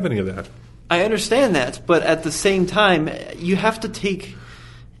doesn't have any of that. I understand that, but at the same time, you have to take...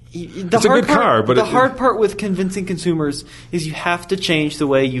 It's a good car, but... The hard part with convincing consumers is you have to change the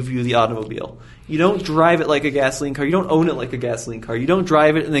way you view the automobile. You don't drive it like a gasoline car. You don't own it like a gasoline car. You don't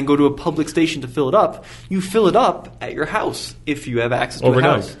drive it and then go to a public station to fill it up. You fill it up at your house if you have access to a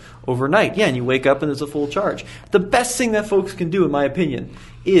house. Overnight. Yeah, and you wake up and there's a full charge. The best thing that folks can do, in my opinion,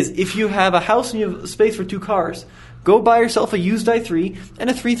 is if you have a house and you have space for 2 cars, go buy yourself a used i3 and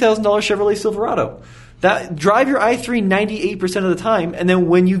a $3,000 Chevrolet Silverado. Drive your i3 98% of the time, and then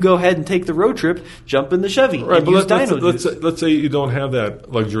when you go ahead and take the road trip, jump in the Chevy and use dyno juice. Let's say you don't have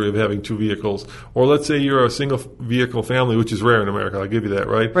that luxury of having 2 vehicles, or let's say you're a single vehicle family, which is rare in America. I'll give you that,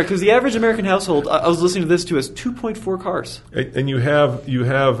 right? Right, because the average American household, I was listening to this too, has 2.4 cars. And you have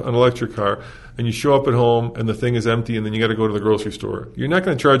an electric car, and you show up at home and the thing is empty, and then you got to go to the grocery store. You're not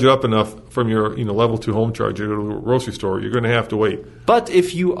going to charge it up enough from your level 2 home charger to go to the grocery store. You're going to have to wait. But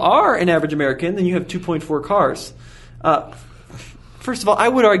if you are an average American, then you have 2.4 cars. First of all, I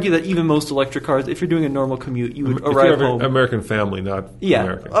would argue that even most electric cars, if you're doing a normal commute, you would arrive home. American family, not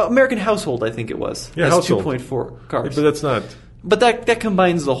American. American household, I think it was. Yeah, has household. 2.4 cars. But that's not. But that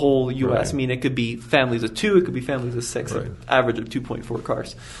combines the whole U.S. Right. I mean, it could be families of 2, it could be families of 6, right. An average of 2.4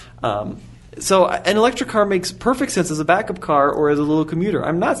 cars. So an electric car makes perfect sense as a backup car or as a little commuter.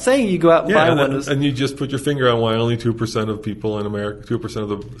 I'm not saying you go out and buy one. And you just put your finger on why only 2% of people in America,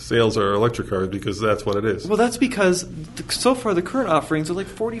 2% of the sales are electric cars, because that's what it is. Well, that's because so far the current offerings are like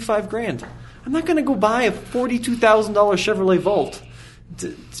 $45,000. I'm not going to go buy a $42,000 Chevrolet Volt.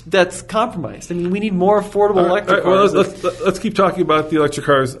 That's compromised. I mean, we need more affordable electric cars. Well, let's keep talking about the electric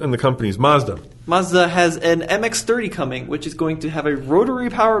cars and the companies. Mazda has an MX-30 coming, which is going to have a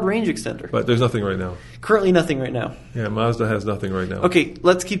rotary-powered range extender. But there's nothing right now. Currently nothing right now. Yeah, Mazda has nothing right now. Okay,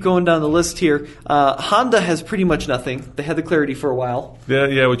 let's keep going down the list here. Honda has pretty much nothing. They had the Clarity for a while.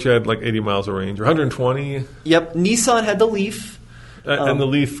 Yeah, which had like 80 miles of range, or 120. Yep, Nissan had the Leaf. And the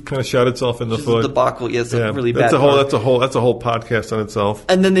Leaf kind of shot itself in the foot. The debacle, yes, a really bad. That's a whole podcast on itself.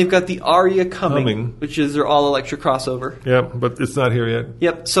 And then they've got the Aria coming. Which is their all-electric crossover. Yeah, but it's not here yet.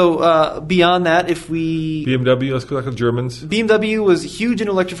 Yep. So beyond that, if we BMW, let's go back to the Germans. BMW was huge in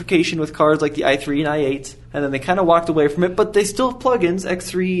electrification with cars like the i3 and i8, and then they kind of walked away from it. But they still have plug-ins: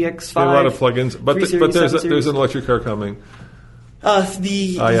 X3, X5. There are a lot of plug-ins, but there's an electric car coming.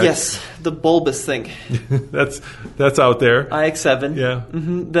 The bulbous thing. that's out there. iX7. Yeah.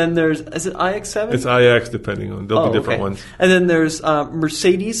 Mm-hmm. Then is it iX7? It's iX, depending on. There'll be different ones. And then there's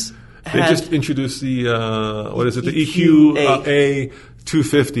Mercedes. They just introduced the the EQA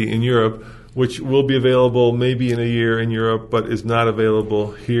 250 in Europe, which will be available maybe in a year in Europe, but is not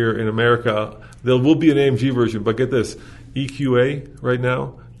available here in America. There will be an AMG version, but get this, EQA right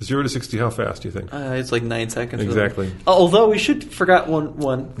now. 0 to 60, how fast do you think? It's like 9 seconds. Exactly. Although we forgot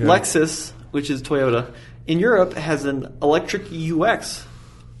one. Yeah. Lexus, which is Toyota, in Europe has an electric UX,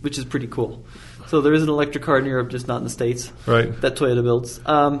 which is pretty cool. So there is an electric car in Europe, just not in the States. Right. That Toyota builds.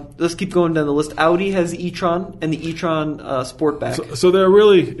 Let's keep going down the list. Audi has the e-tron and the e-tron Sportback. So there are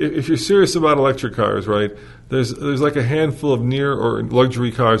really, if you're serious about electric cars, right, there's like a handful of near or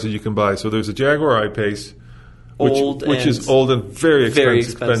luxury cars that you can buy. So there's a Jaguar I-Pace, which is old and very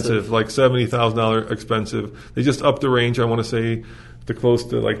expensive, like $70,000 expensive. They just upped the range, I want to say, to close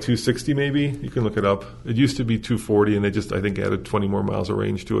to like 260 maybe. You can look it up. It used to be 240, and they just, I think, added 20 more miles of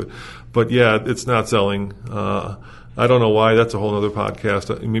range to it. But yeah, it's not selling. I don't know why. That's a whole other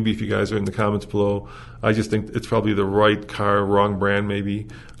podcast. Maybe if you guys are in the comments below. I just think it's probably the right car, wrong brand maybe.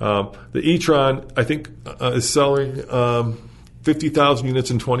 The e-tron, I think, is selling 50,000 units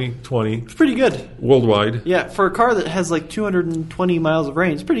in 2020. It's pretty good. Worldwide. Yeah, for a car that has like 220 miles of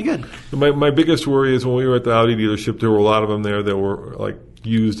range, it's pretty good. My biggest worry is when we were at the Audi dealership, there were a lot of them there that were like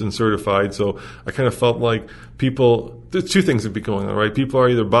used and certified. So I kind of felt like there's two things that be going on, right? People are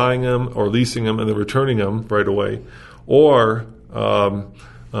either buying them or leasing them and then returning them right away. Or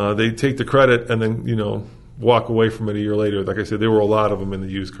They take the credit and then, walk away from it a year later. Like I said, there were a lot of them in the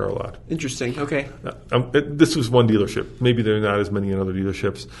used car lot. Interesting. Okay. This was one dealership. Maybe there are not as many in other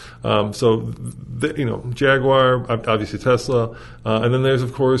dealerships. Jaguar, obviously Tesla, and then there's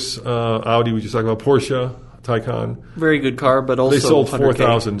of course Audi. We just talked about Porsche, Taycan. Very good car, but also they sold 100K.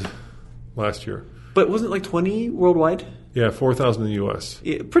 4,000 last year. But wasn't it like 20 worldwide? Yeah, 4,000 in the U.S.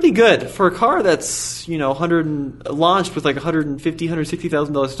 Yeah, pretty good for a car that's launched with like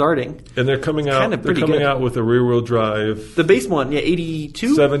 $150,000-$160,000 starting. And they're coming out. They're coming out with a rear-wheel drive. The base one,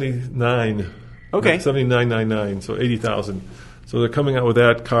 82, 79. Okay, 79.99, so 80,000. So they're coming out with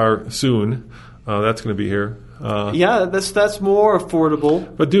that car soon. That's going to be here. That's more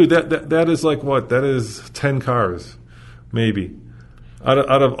affordable. But dude, that is like what? That is 10 cars, maybe.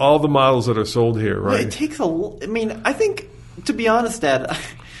 Out of all the models that are sold here, right? Yeah, it takes I think, to be honest, Dad,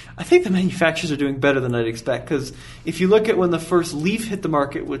 I think the manufacturers are doing better than I'd expect. Because if you look at when the first Leaf hit the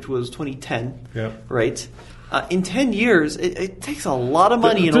market, which was 2010, right? In 10 years, it takes a lot of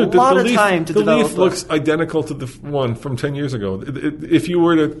money and a lot of time to develop. The Leaf looks identical to the one from 10 years ago. If you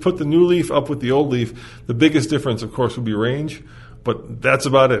were to put the new Leaf up with the old Leaf, the biggest difference, of course, would be range. But that's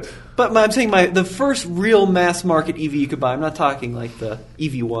about it. But I'm saying the first real mass market EV you could buy, I'm not talking like the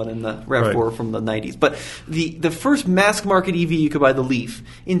EV1 and the RAV4 from the 90s, but the first mass market EV you could buy, the Leaf.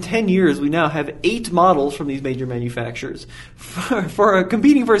 In 10 years, we now have 8 models from these major manufacturers for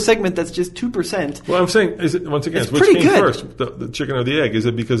competing for a segment that's just 2%. Well, I'm saying, which came first, the chicken or the egg? Is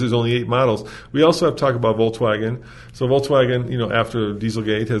it because there's only 8 models? We also have to talk about Volkswagen. So Volkswagen, after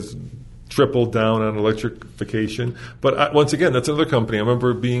Dieselgate has tripled down on electrification. But once again, that's another company. I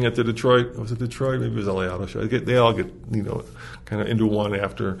remember being at the Detroit, was it Detroit? Maybe it was LA Auto Show. They all get, kind of into one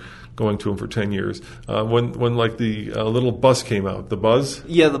after going to them for 10 years. When like the little bus came out, the Buzz?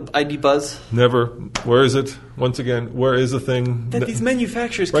 Yeah, the ID Buzz. Never. Where is it? Once again, where is the thing? That these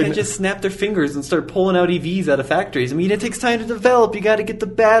manufacturers can't just snap their fingers and start pulling out EVs out of factories. I mean, it takes time to develop. You got to get the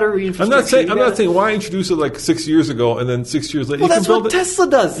battery infrastructure. I'm not saying why introduce it like 6 years ago and then 6 years later. Well, that's what Tesla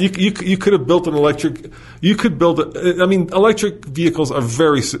does. You could have built an electric. You could build it. I mean, electric vehicles are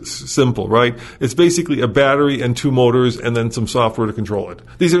very simple, right? It's basically a battery and 2 motors and then some software to control it.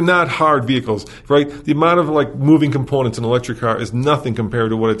 These are not hard vehicles, right? The amount of like moving components in an electric car is nothing compared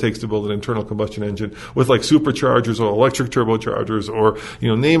to what it takes to build an internal combustion engine with like superchargers or electric turbochargers or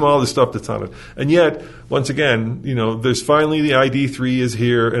name all the stuff that's on it. And yet, once again, there's finally the ID3 is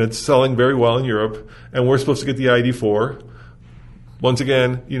here and it's selling very well in Europe, and we're supposed to get the ID4. Once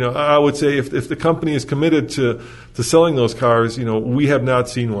again, I would say if the company is committed to selling those cars, we have not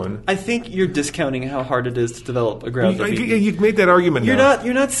seen one. I think you're discounting how hard it is to develop a ground. You've made that argument. You're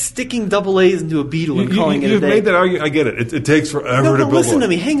not sticking double A's into a Beetle and calling it a day. You've made that argument. I get it. It takes forever to build listen one. to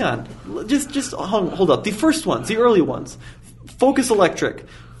me. Hang on. Just hold up. The first ones, the early ones, Focus Electric,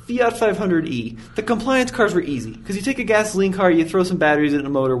 Fiat 500e. The compliance cars were easy because you take a gasoline car, you throw some batteries in a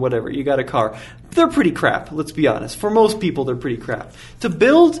motor, whatever, you got a car. They're pretty crap, let's be honest. For most people, they're pretty crap. To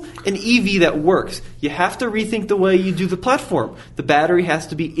build an EV that works, you have to rethink the way you do the platform. The battery has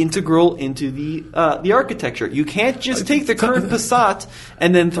to be integral into the architecture. You can't just take the current Passat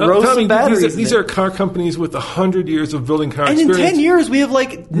and then throw some batteries. These are car companies with 100 years of building car experience. And in 10 years, we have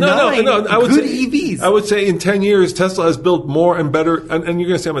like nine good EVs. I would say in 10 years, Tesla has built more and better. And you're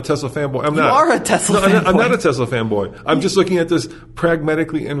going to say I'm a Tesla fanboy. I'm not. You are a Tesla fanboy. I'm not a Tesla fanboy. I'm just looking at this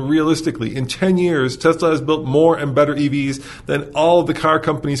pragmatically and realistically. In 10 years, Tesla has built more and better EVs than all of the car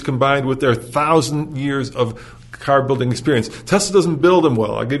companies combined with their 1,000 years of car building experience. Tesla doesn't build them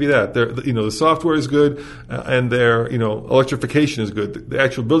well. I'll give you that. The software is good, and their electrification is good. The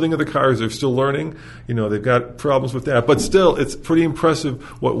actual building of the cars, they're still learning. They've got problems with that, but still, it's pretty impressive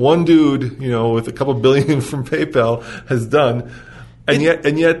what one dude, with a couple billion from PayPal, has done. And yet,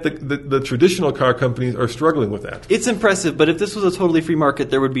 the traditional car companies are struggling with that. It's impressive, but if this was a totally free market,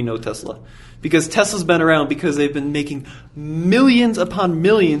 there would be no Tesla. Because Tesla's been around because they've been making millions upon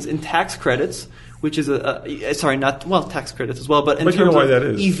millions in tax credits, which is tax credits as well, but in terms why of that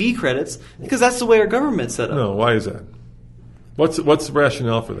is. EV credits, because that's the way our government's set up. No, why is that? What's the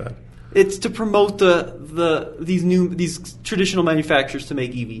rationale for that? It's to promote these traditional manufacturers to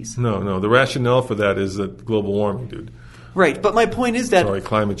make EVs. No, the rationale for that is that global warming, dude. Right, but my point is that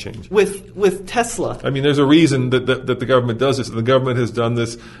climate change. With Tesla, I mean, there's a reason that the government does this. The government has done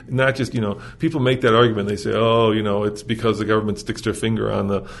this, not just people make that argument. They say, it's because the government sticks their finger on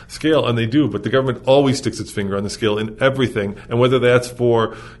the scale, and they do. But the government always sticks its finger on the scale in everything, and whether that's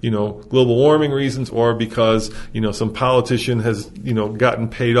for global warming reasons or because some politician has gotten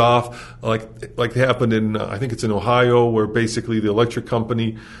paid off, like happened in I think it's in Ohio, where basically the electric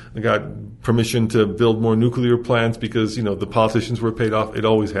company got permission to build more nuclear plants because the politicians were paid off. It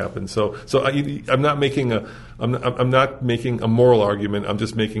always happens. So I'm not making a moral argument. I'm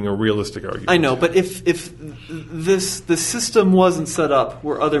just making a realistic argument. I know, but if the system wasn't set up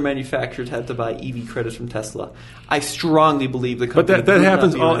where other manufacturers had to buy EV credits from Tesla, I strongly believe the company. But that would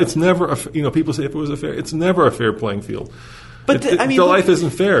happens. Not be It's never. People say if it was fair, it's never a fair playing field. But the life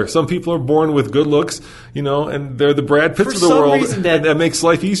isn't fair. Some people are born with good looks, and they're the Brad Pitts of the world, and that makes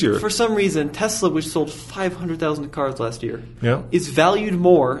life easier. For some reason, Tesla, which sold 500,000 cars last year, yeah, is valued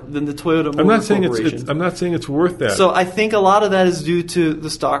more than the Toyota Motor Corporation. I'm not saying it's worth that. So I think a lot of that is due to the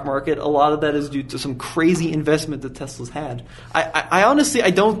stock market. A lot of that is due to some crazy investment that Tesla's had. I honestly,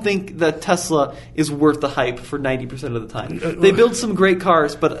 I don't think that Tesla is worth the hype for 90% of the time. They build some great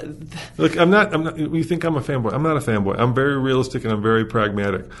cars, but look, I'm not. You think I'm a fanboy? I'm not a fanboy. I'm very realistic and I'm very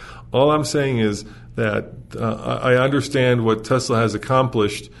pragmatic. All I'm saying is that I understand what Tesla has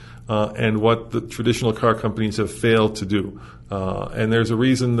accomplished and what the traditional car companies have failed to do. And there's a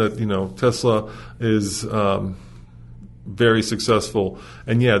reason that Tesla is very successful.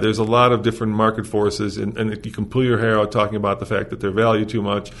 And yeah, there's a lot of different market forces, and you can pull your hair out talking about the fact that they're valued too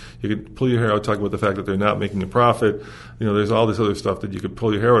much. You can pull your hair out talking about the fact that they're not making a profit. There's all this other stuff that you could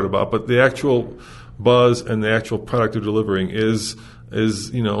pull your hair out about. But the actual buzz and the actual product they're delivering is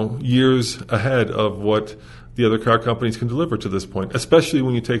years ahead of what the other car companies can deliver to this point, especially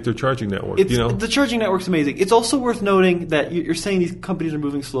when you take their charging network. The charging network's amazing. It's also worth noting that you're saying these companies are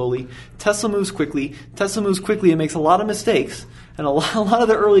moving slowly. Tesla moves quickly. And makes a lot of mistakes. And a lot of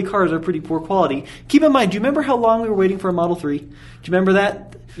the early cars are pretty poor quality. Keep in mind, do you remember how long we were waiting for a Model 3? Do you remember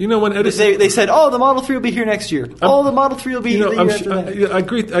that? When Edison... They said, the Model 3 will be here next year. The Model 3 will be here the year after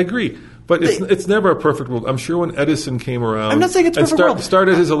that. I agree. But it's never a perfect world. I'm sure when Edison came around, I'm not saying it's a perfect world.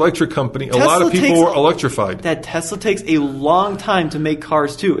 Started his electric company, a lot of people were electrified. That Tesla takes a long time to make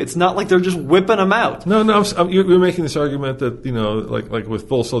cars too. It's not like they're just whipping them out. No, you're making this argument that like with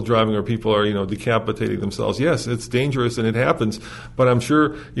full self driving, where people are decapitating themselves. Yes, it's dangerous and it happens. But I'm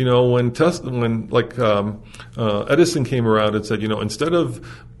sure when Edison came around and said instead of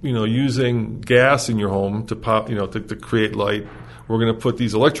using gas in your home to pop to create light, we're going to put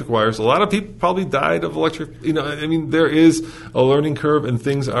these electric wires. A lot of people probably died of electric. There is a learning curve, and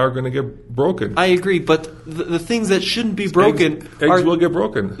things are going to get broken. I agree, but the things that shouldn't be broken eggs will get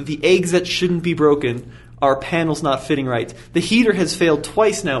broken. The eggs that shouldn't be broken are panels not fitting right. The heater has failed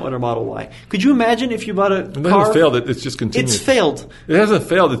twice now under Model Y. Could you imagine if you bought a car? It hasn't failed. It's just continued. It's failed. It hasn't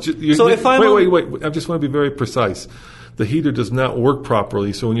failed. It's just, wait. I just want to be very precise. The heater does not work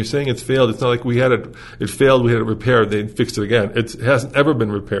properly. So when you're saying it's failed, it's not like it failed, we had it repaired, they fixed it again. It hasn't ever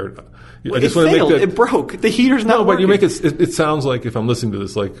been repaired. It failed. It broke. The heater's not working. No, but you make it sounds like, if I'm listening to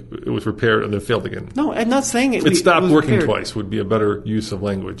this, like it was repaired and then failed again. No, I'm not saying it. It stopped working repaired twice would be a better use of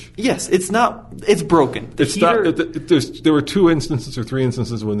language. Yes, it's not. It's broken. There were 2 instances or 3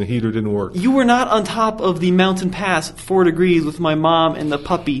 instances when the heater didn't work. You were not on top of the mountain pass 4 degrees with my mom and the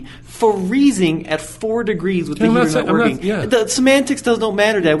puppy, freezing at 4 degrees with the heater not working. The semantics don't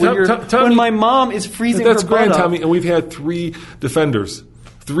matter, Dad. When my mom is freezing her butt off. That's grand, Tommy, and we've had 3 Defenders.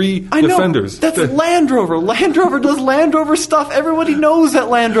 3 I know. Defenders. That's Land Rover. Land Rover does Land Rover stuff. Everybody knows that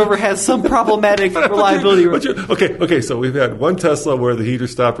Land Rover has some problematic reliability. Okay, so we've had one Tesla where the heater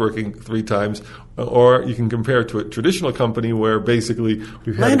stopped working 3 times, or you can compare it to a traditional company where basically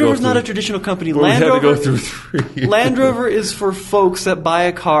we've had Land Rover's not a traditional company. Land Rover, to go through 3. Land Rover is for folks that buy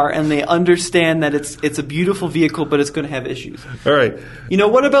a car and they understand that it's a beautiful vehicle, but it's going to have issues. All right.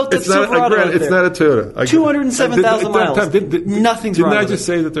 What about the Silverado out there? It's not a Toyota. 207,000 miles. Nothing's wrong with it. Didn't I just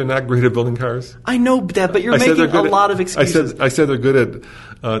say that they're not great at building cars? I know that, but you're making a lot of excuses. I said they're good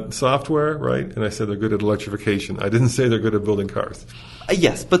at software, right? And I said they're good at electrification. I didn't say they're good at building cars.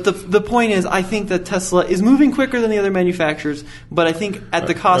 Yes, but the point is, I think that Tesla is moving quicker than the other manufacturers, but I think at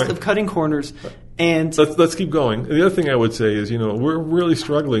the cost of cutting corners. And let's keep going. The other thing I would say is, we're really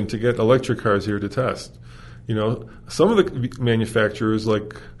struggling to get electric cars here to test. Some of the manufacturers,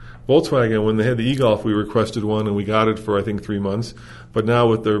 like Volkswagen, when they had the e-Golf, we requested one and we got it for, I think, 3 months. But now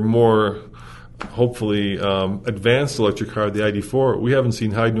with their more, hopefully, advanced electric car, the ID4, we haven't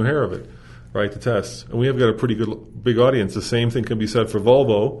seen hide nor hair of it, right, to test. And we have got a pretty big audience. The same thing can be said for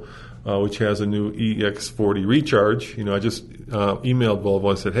Volvo, which has a new EX40 Recharge. I just emailed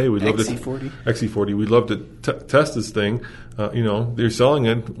Volvo and said, hey, we'd love XC40. We'd love to test this thing. They're selling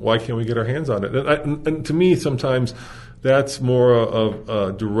it. Why can't we get our hands on it? And to me, sometimes that's more of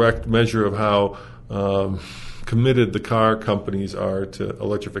a direct measure of how committed the car companies are to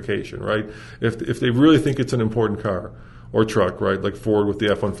electrification, right? If they really think it's an important car, or truck, right? Like Ford with the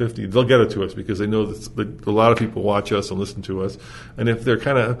F-150, they'll get it to us because they know that a lot of people watch us and listen to us. And if they're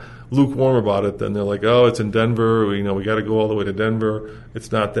kind of lukewarm about it, then they're like, oh, it's in Denver. We got to go all the way to Denver.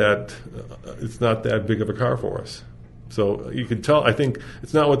 It's not that big of a car for us. So you can tell, I think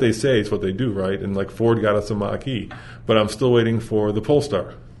it's not what they say, it's what they do, right? And like Ford got us a Mach-E, but I'm still waiting for the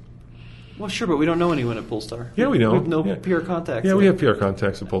Polestar. Well, sure, but we don't know anyone at Polestar. Yeah, we know. We have no PR contacts. Yeah, we have PR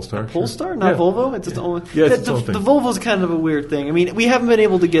contacts at Polestar. Polestar, not Volvo? It's its own. Yeah, it's its own thing. The Volvo's kind of a weird thing. I mean, we haven't been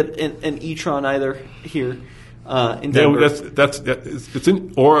able to get an e-tron either here in Denver. Yeah,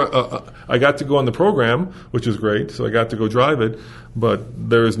 I got to go on the program, which is great, so I got to go drive it, but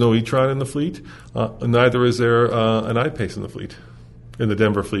there is no e-tron in the fleet. Neither is there an I-Pace in the fleet. In the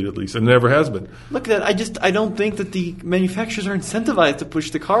Denver fleet, at least, and never has been. Look at that. I don't think that the manufacturers are incentivized to push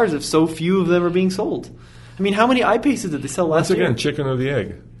the cars if so few of them are being sold. I mean, how many I-Paces did they sell last year? Once again, chicken or the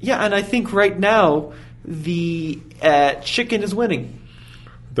egg. Yeah, and I think right now the chicken is winning.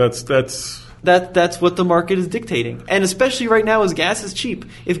 That's what the market is dictating, and especially right now as gas is cheap.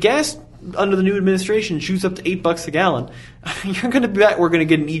 If gas under the new administration shoots up to $8 a gallon, you're going to bet we're going to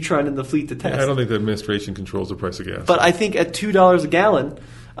get an e-tron in the fleet to test. I don't think the administration controls the price of gas. But I think at $2 a gallon,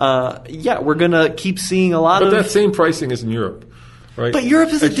 we're going to keep seeing a lot of... But that same pricing is in Europe, right? But Europe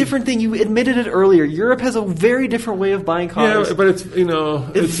is a different thing. You admitted it earlier. Europe has a very different way of buying cars. Yeah, but it's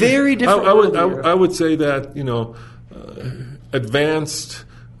very different. I would say that, advanced,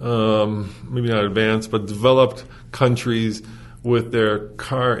 maybe not advanced, but developed countries with their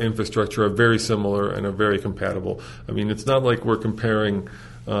car infrastructure are very similar and are very compatible. I mean, it's not like we're comparing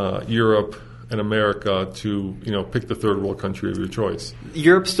Europe and America to, pick the third world country of your choice.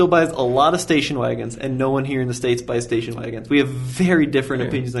 Europe still buys a lot of station wagons, and no one here in the States buys station wagons. We have very different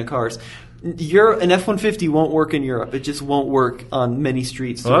opinions on cars. An F-150 won't work in Europe. It just won't work on many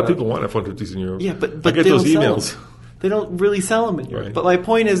streets. A lot of people want F-150s in Europe. Yeah, but I get those emails. They don't really sell them in Europe. Right. But my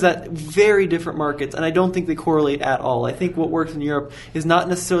point is that very different markets, and I don't think they correlate at all. I think what works in Europe is not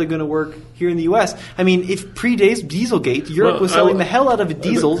necessarily going to work here in the U.S. I mean, if pre-days Dieselgate, Europe was selling the hell out of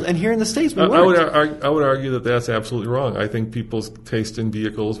diesels, and here in the States we weren't. I would argue that that's absolutely wrong. I think people's taste in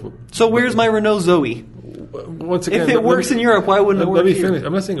vehicles... So where's my Renault Zoe? Once again... If it works in Europe, why wouldn't it work here? Let me finish.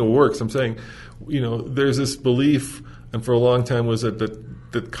 I'm not saying it works. I'm saying, there's this belief, and for a long time was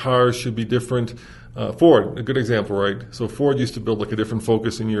that cars should be different... Ford, a good example, right? So Ford used to build like a different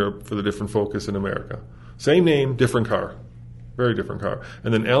Focus in Europe for the different Focus in America. Same name, different car. Very different car.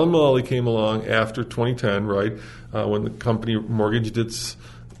 And then Alan Mulally came along after 2010, right, when the company mortgaged its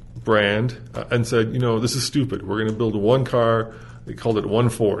brand and said, this is stupid. We're going to build one car. They called it One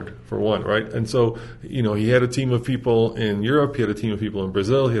Ford for one, right? And so, he had a team of people in Europe. He had a team of people in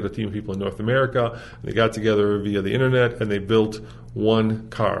Brazil. He had a team of people in North America. And they got together via the internet and they built one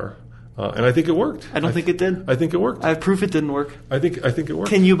car. And I think it worked. I don't think it did. I think it worked. I have proof it didn't work. I think it worked.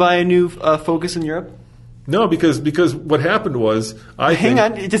 Can you buy a new Focus in Europe? No, because what happened was Hang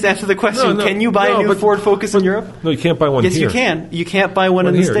on, just answer the question. Can you buy a new Ford Focus in Europe? No, you can't buy one here. Yes, you can. You can't buy one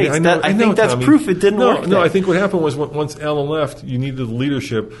in the States. I think that's Tommy. proof it didn't work. No, I think what happened was once Alan left, you needed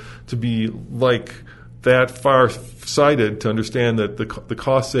leadership to be like that far-sighted to understand that the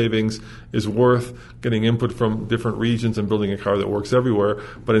cost savings is worth getting input from different regions and building a car that works everywhere.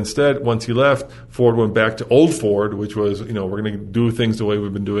 But instead, once he left, Ford went back to old Ford, which was, we're going to do things the way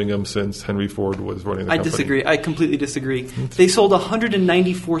we've been doing them since Henry Ford was running the company. I disagree. I completely disagree. They sold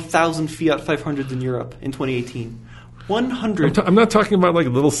 194,000 Fiat 500s in Europe in 2018. 100. I'm not talking about like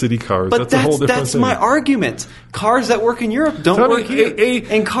little city cars. But that's a whole different that's thing. my argument. Cars that work in Europe don't work here.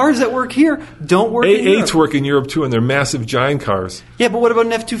 And cars that work here don't work in Europe. A8s work in Europe too, and they're massive giant cars. Yeah, but what about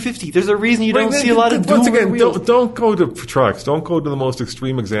an F-250? There's a reason you don't see a lot of dual wheels. Don't go to trucks. Don't go to the most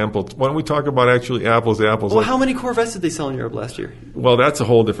extreme example. Why don't we talk about actually apples to apples? Well, how many Corvettes did they sell in Europe last year? Well, that's a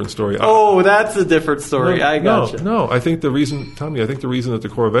whole different story. Oh, that's a different story. I gotcha. No, I think the reason, Tommy, that the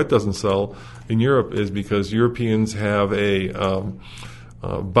Corvette doesn't sell in Europe is because Europeans have a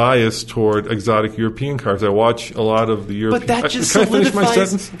bias toward exotic European cars. I watch a lot of the European... But that just Can I finish my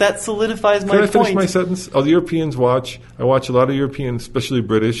sentence? That solidifies my point. Can I finish my sentence? The Europeans I watch a lot of European, especially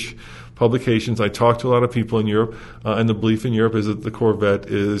British publications. I talk to a lot of people in Europe, and the belief in Europe is that the Corvette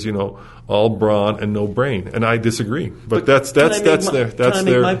is, all brawn and no brain. And I disagree. But that's Can I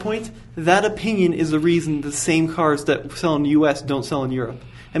make my point? That opinion is the reason the same cars that sell in the U.S. don't sell in Europe.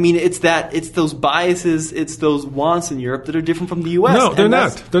 I mean, it's those biases, it's those wants in Europe that are different from the U.S. No, they're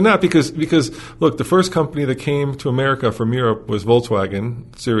not. They're not because look, the first company that came to America from Europe was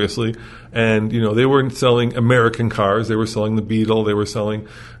Volkswagen, seriously, and they weren't selling American cars. They were selling the Beetle. They were selling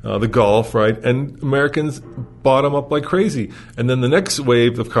the Golf, right? And Americans bought them up like crazy. And then the next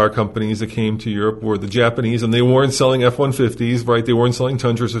wave of car companies that came to Europe were the Japanese, and they weren't selling F-150s, right? They weren't selling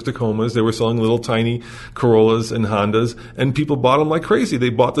Tundras or Tacomas. They were selling little tiny Corollas and Hondas, and people bought them like crazy.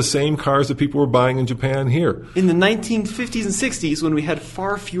 They bought the same cars that people were buying in Japan here. In the 1950s and 60s, when we had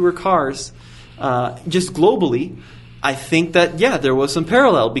far fewer cars, just globally, I think that, there was some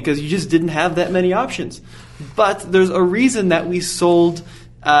parallel because you just didn't have that many options. But there's a reason that we sold,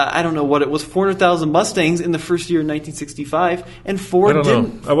 I don't know what it was, 400,000 Mustangs in the first year in 1965, and Ford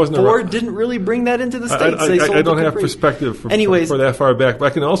didn't really bring that into the States. I don't have perspective for that far back. But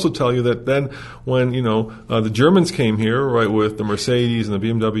I can also tell you that then when, the Germans came here, right, with the Mercedes and the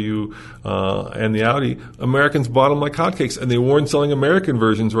BMW and the Audi, Americans bought them like hotcakes, and they weren't selling American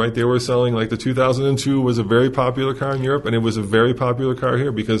versions, right? They were selling, like the 2002 was a very popular car in Europe, and it was a very popular car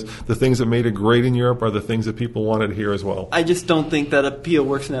here because the things that made it great in Europe are the things that people wanted here as well. I just don't think that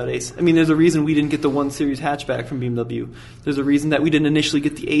appeal works nowadays. I mean, there's a reason we didn't get the 1 Series hatchback from BMW. There's a reason that we didn't initially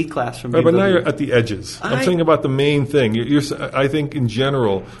get the A-Class from BMW. Right, but now you're at the edges. I'm saying about the main thing. I think in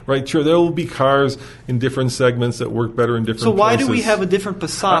general, right, sure, there will be cars in different segments that work better in different places. So why do we have a different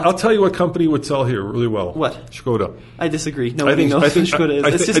Passat? I'll tell you what company would sell here really well. What? Skoda. I disagree. Nobody knows what Skoda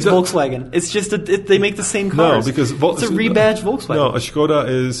is. It's just Volkswagen. It's just they make the same cars. No, because it's a rebadged Volkswagen. No, a Skoda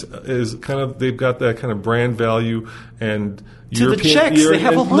is kind of, they've got that kind of brand value and the Czechs, they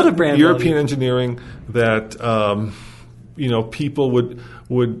have a lot of brand European value. Engineering that people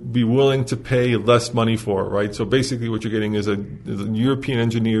would be willing to pay less money for, right? So basically, what you're getting is a European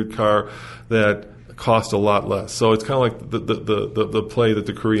engineered car that cost a lot less. So it's kind of like the play that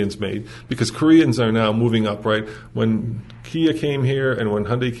the Koreans made, because Koreans are now moving up, right? When Kia came here and when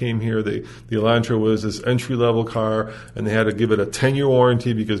Hyundai came here, the Elantra was this entry-level car, and they had to give it a 10-year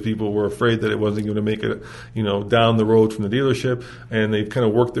warranty because people were afraid that it wasn't going to make it, down the road from the dealership. And they've kind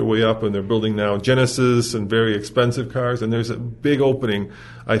of worked their way up, and they're building now Genesis and very expensive cars. And there's a big opening,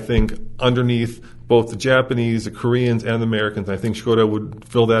 I think, underneath both the Japanese, the Koreans, and the Americans. I think Skoda would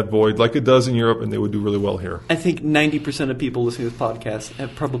fill that void like it does in Europe, and they would do really well here. I think 90% of people listening to this podcast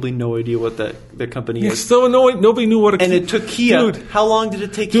have probably no idea what that company is. So nobody knew what And it took Kia. Dude, how long did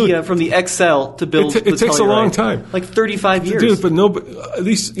it take Kia from the XL to build it takes a long time. Like 35 years. Dude, but nobody, at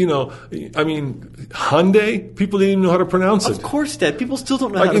least, Hyundai, people didn't even know how to pronounce it. Of course, Dad. People still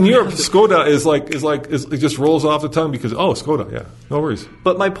don't know how to pronounce it. Like in Europe, Skoda is it just rolls off the tongue because, Skoda, yeah, no worries.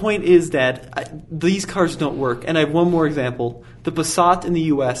 But my point is, Dad, these cars don't work. And I have one more example. The Passat in the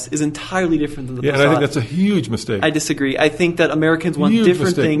U.S. is entirely different than the Passat. Yeah, and I think that's a huge mistake. I disagree. I think that Americans want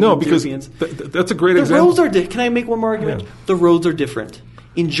different things no, than because Europeans. That's a great example. The roads are different. Can I make one more argument? Yeah. The roads are different.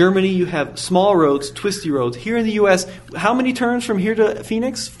 In Germany, you have small roads, twisty roads. Here in the U.S., how many turns from here to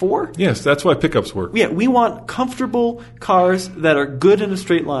Phoenix? 4? Yes, that's why pickups work. Yeah, we want comfortable cars that are good in a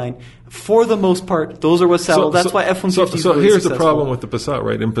straight line. For the most part, those are what sell. That's why F-150 is So really here's successful. the problem with the Passat,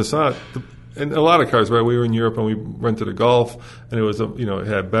 right? In Passat, and a lot of cars, right? We were in Europe and we rented a Golf, and it was it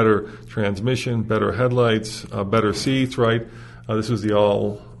had better transmission, better headlights, better seats, right? This was the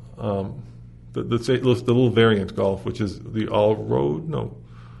all the little variant Golf, which is the all road. No,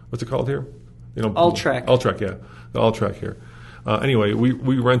 what's it called here? All-Track. All-Track, yeah, the All-Track here. Anyway,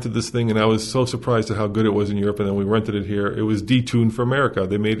 we rented this thing, and I was so surprised at how good it was in Europe, and then we rented it here. It was detuned for America.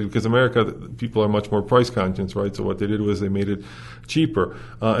 They made it, because America, people are much more price conscious, right? So what they did was they made it cheaper.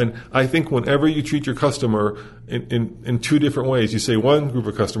 And I think whenever you treat your customer in two different ways, you say one group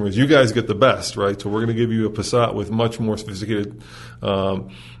of customers, you guys get the best, right? So we're going to give you a Passat with much more sophisticated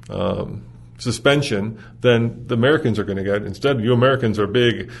suspension than the Americans are going to get. Instead, you Americans are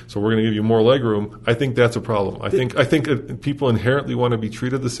big, so we're going to give you more legroom. I think that's a problem. I think people inherently want to be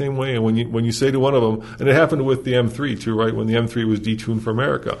treated the same way. And when you say to one of them, and it happened with the M3 too, right? When the M3 was detuned for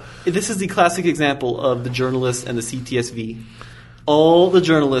America. This is the classic example of the journalists and the CTSV. All the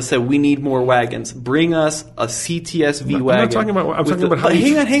journalists said, we need more wagons. Bring us a CTSV wagon. I'm talking about how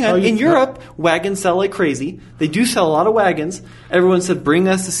hang on. In Europe, wagons sell like crazy. They do sell a lot of wagons. Everyone said, bring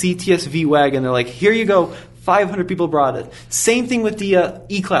us the CTSV wagon. They're like, here you go. 500 people bought it. Same thing with the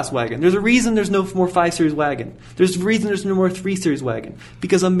E-Class wagon. There's a reason there's no more 5 Series wagon. There's a reason there's no more 3 Series wagon.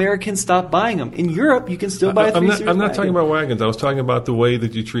 Because Americans stopped buying them. In Europe, you can still buy a 3 Series wagon. I'm not talking about wagons. I was talking about the way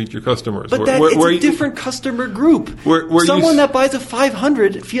that you treat your customers. But it's a different customer group. Someone that buys a Fiat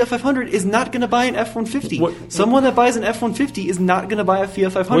 500 is not going to buy an F-150. Someone that buys an F-150 is not going to buy a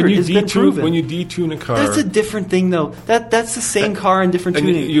Fiat 500. It's been proven. When you detune a car... That's a different thing, though. That's the same car in different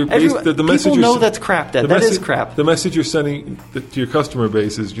tuning. People know that's crap. That is crap. The message you're sending to your customer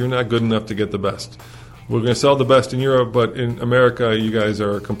base is you're not good enough to get the best. We're going to sell the best in Europe, but in America, you guys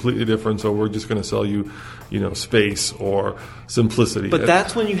are completely different, so we're just going to sell you, space or simplicity. But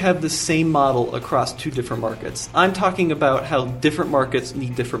that's when you have the same model across 2 different markets. I'm talking about how different markets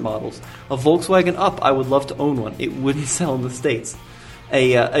need different models. A Volkswagen Up, I would love to own one. It wouldn't sell in the States.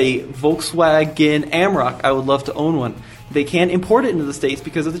 A Volkswagen Amarok, I would love to own one. They can't import it into the States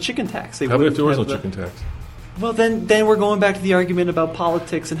because of the chicken tax. How about if there was no chicken tax? Well, then we're going back to the argument about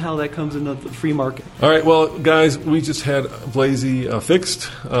politics and how that comes into the free market. All right, well, guys, we just had Blazy fixed,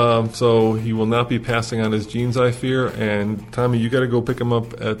 so he will not be passing on his genes, I fear. And, Tommy, you got to go pick him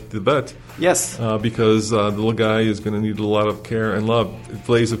up at the vet. Yes. Because the little guy is going to need a lot of care and love.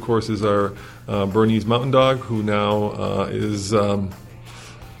 Blaze, of course, is our Bernese Mountain Dog, who now is,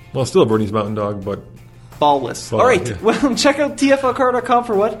 still a Bernese Mountain Dog, but... ballless. All right, well, check out tflcar.com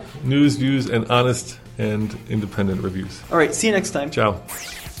for what? News, views, and honest and independent reviews. All right, see you next time. Ciao.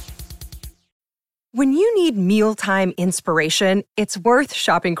 When you need mealtime inspiration, it's worth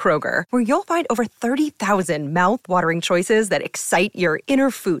shopping Kroger, where you'll find over 30,000 mouth-watering choices that excite your inner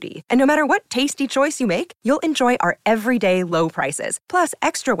foodie. And no matter what tasty choice you make, you'll enjoy our everyday low prices, plus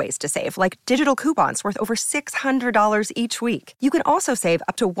extra ways to save, like digital coupons worth over $600 each week. You can also save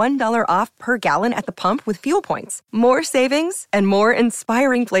up to $1 off per gallon at the pump with fuel points. More savings and more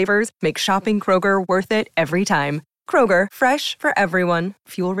inspiring flavors make shopping Kroger worth it every time. Kroger, fresh for everyone.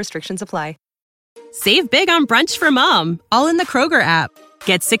 Fuel restrictions apply. Save big on brunch for mom, all in the Kroger app.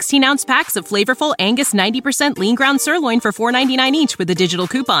 Get 16-ounce packs of flavorful Angus 90% lean ground sirloin for $4.99 each with a digital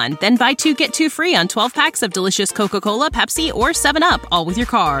coupon. Then buy 2, get 2 free on 12 packs of delicious Coca-Cola, Pepsi, or 7-Up, all with your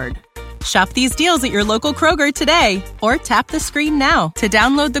card. Shop these deals at your local Kroger today, or tap the screen now to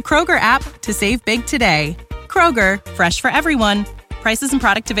download the Kroger app to save big today. Kroger, fresh for everyone. Prices and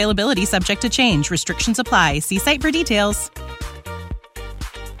product availability subject to change. Restrictions apply. See site for details.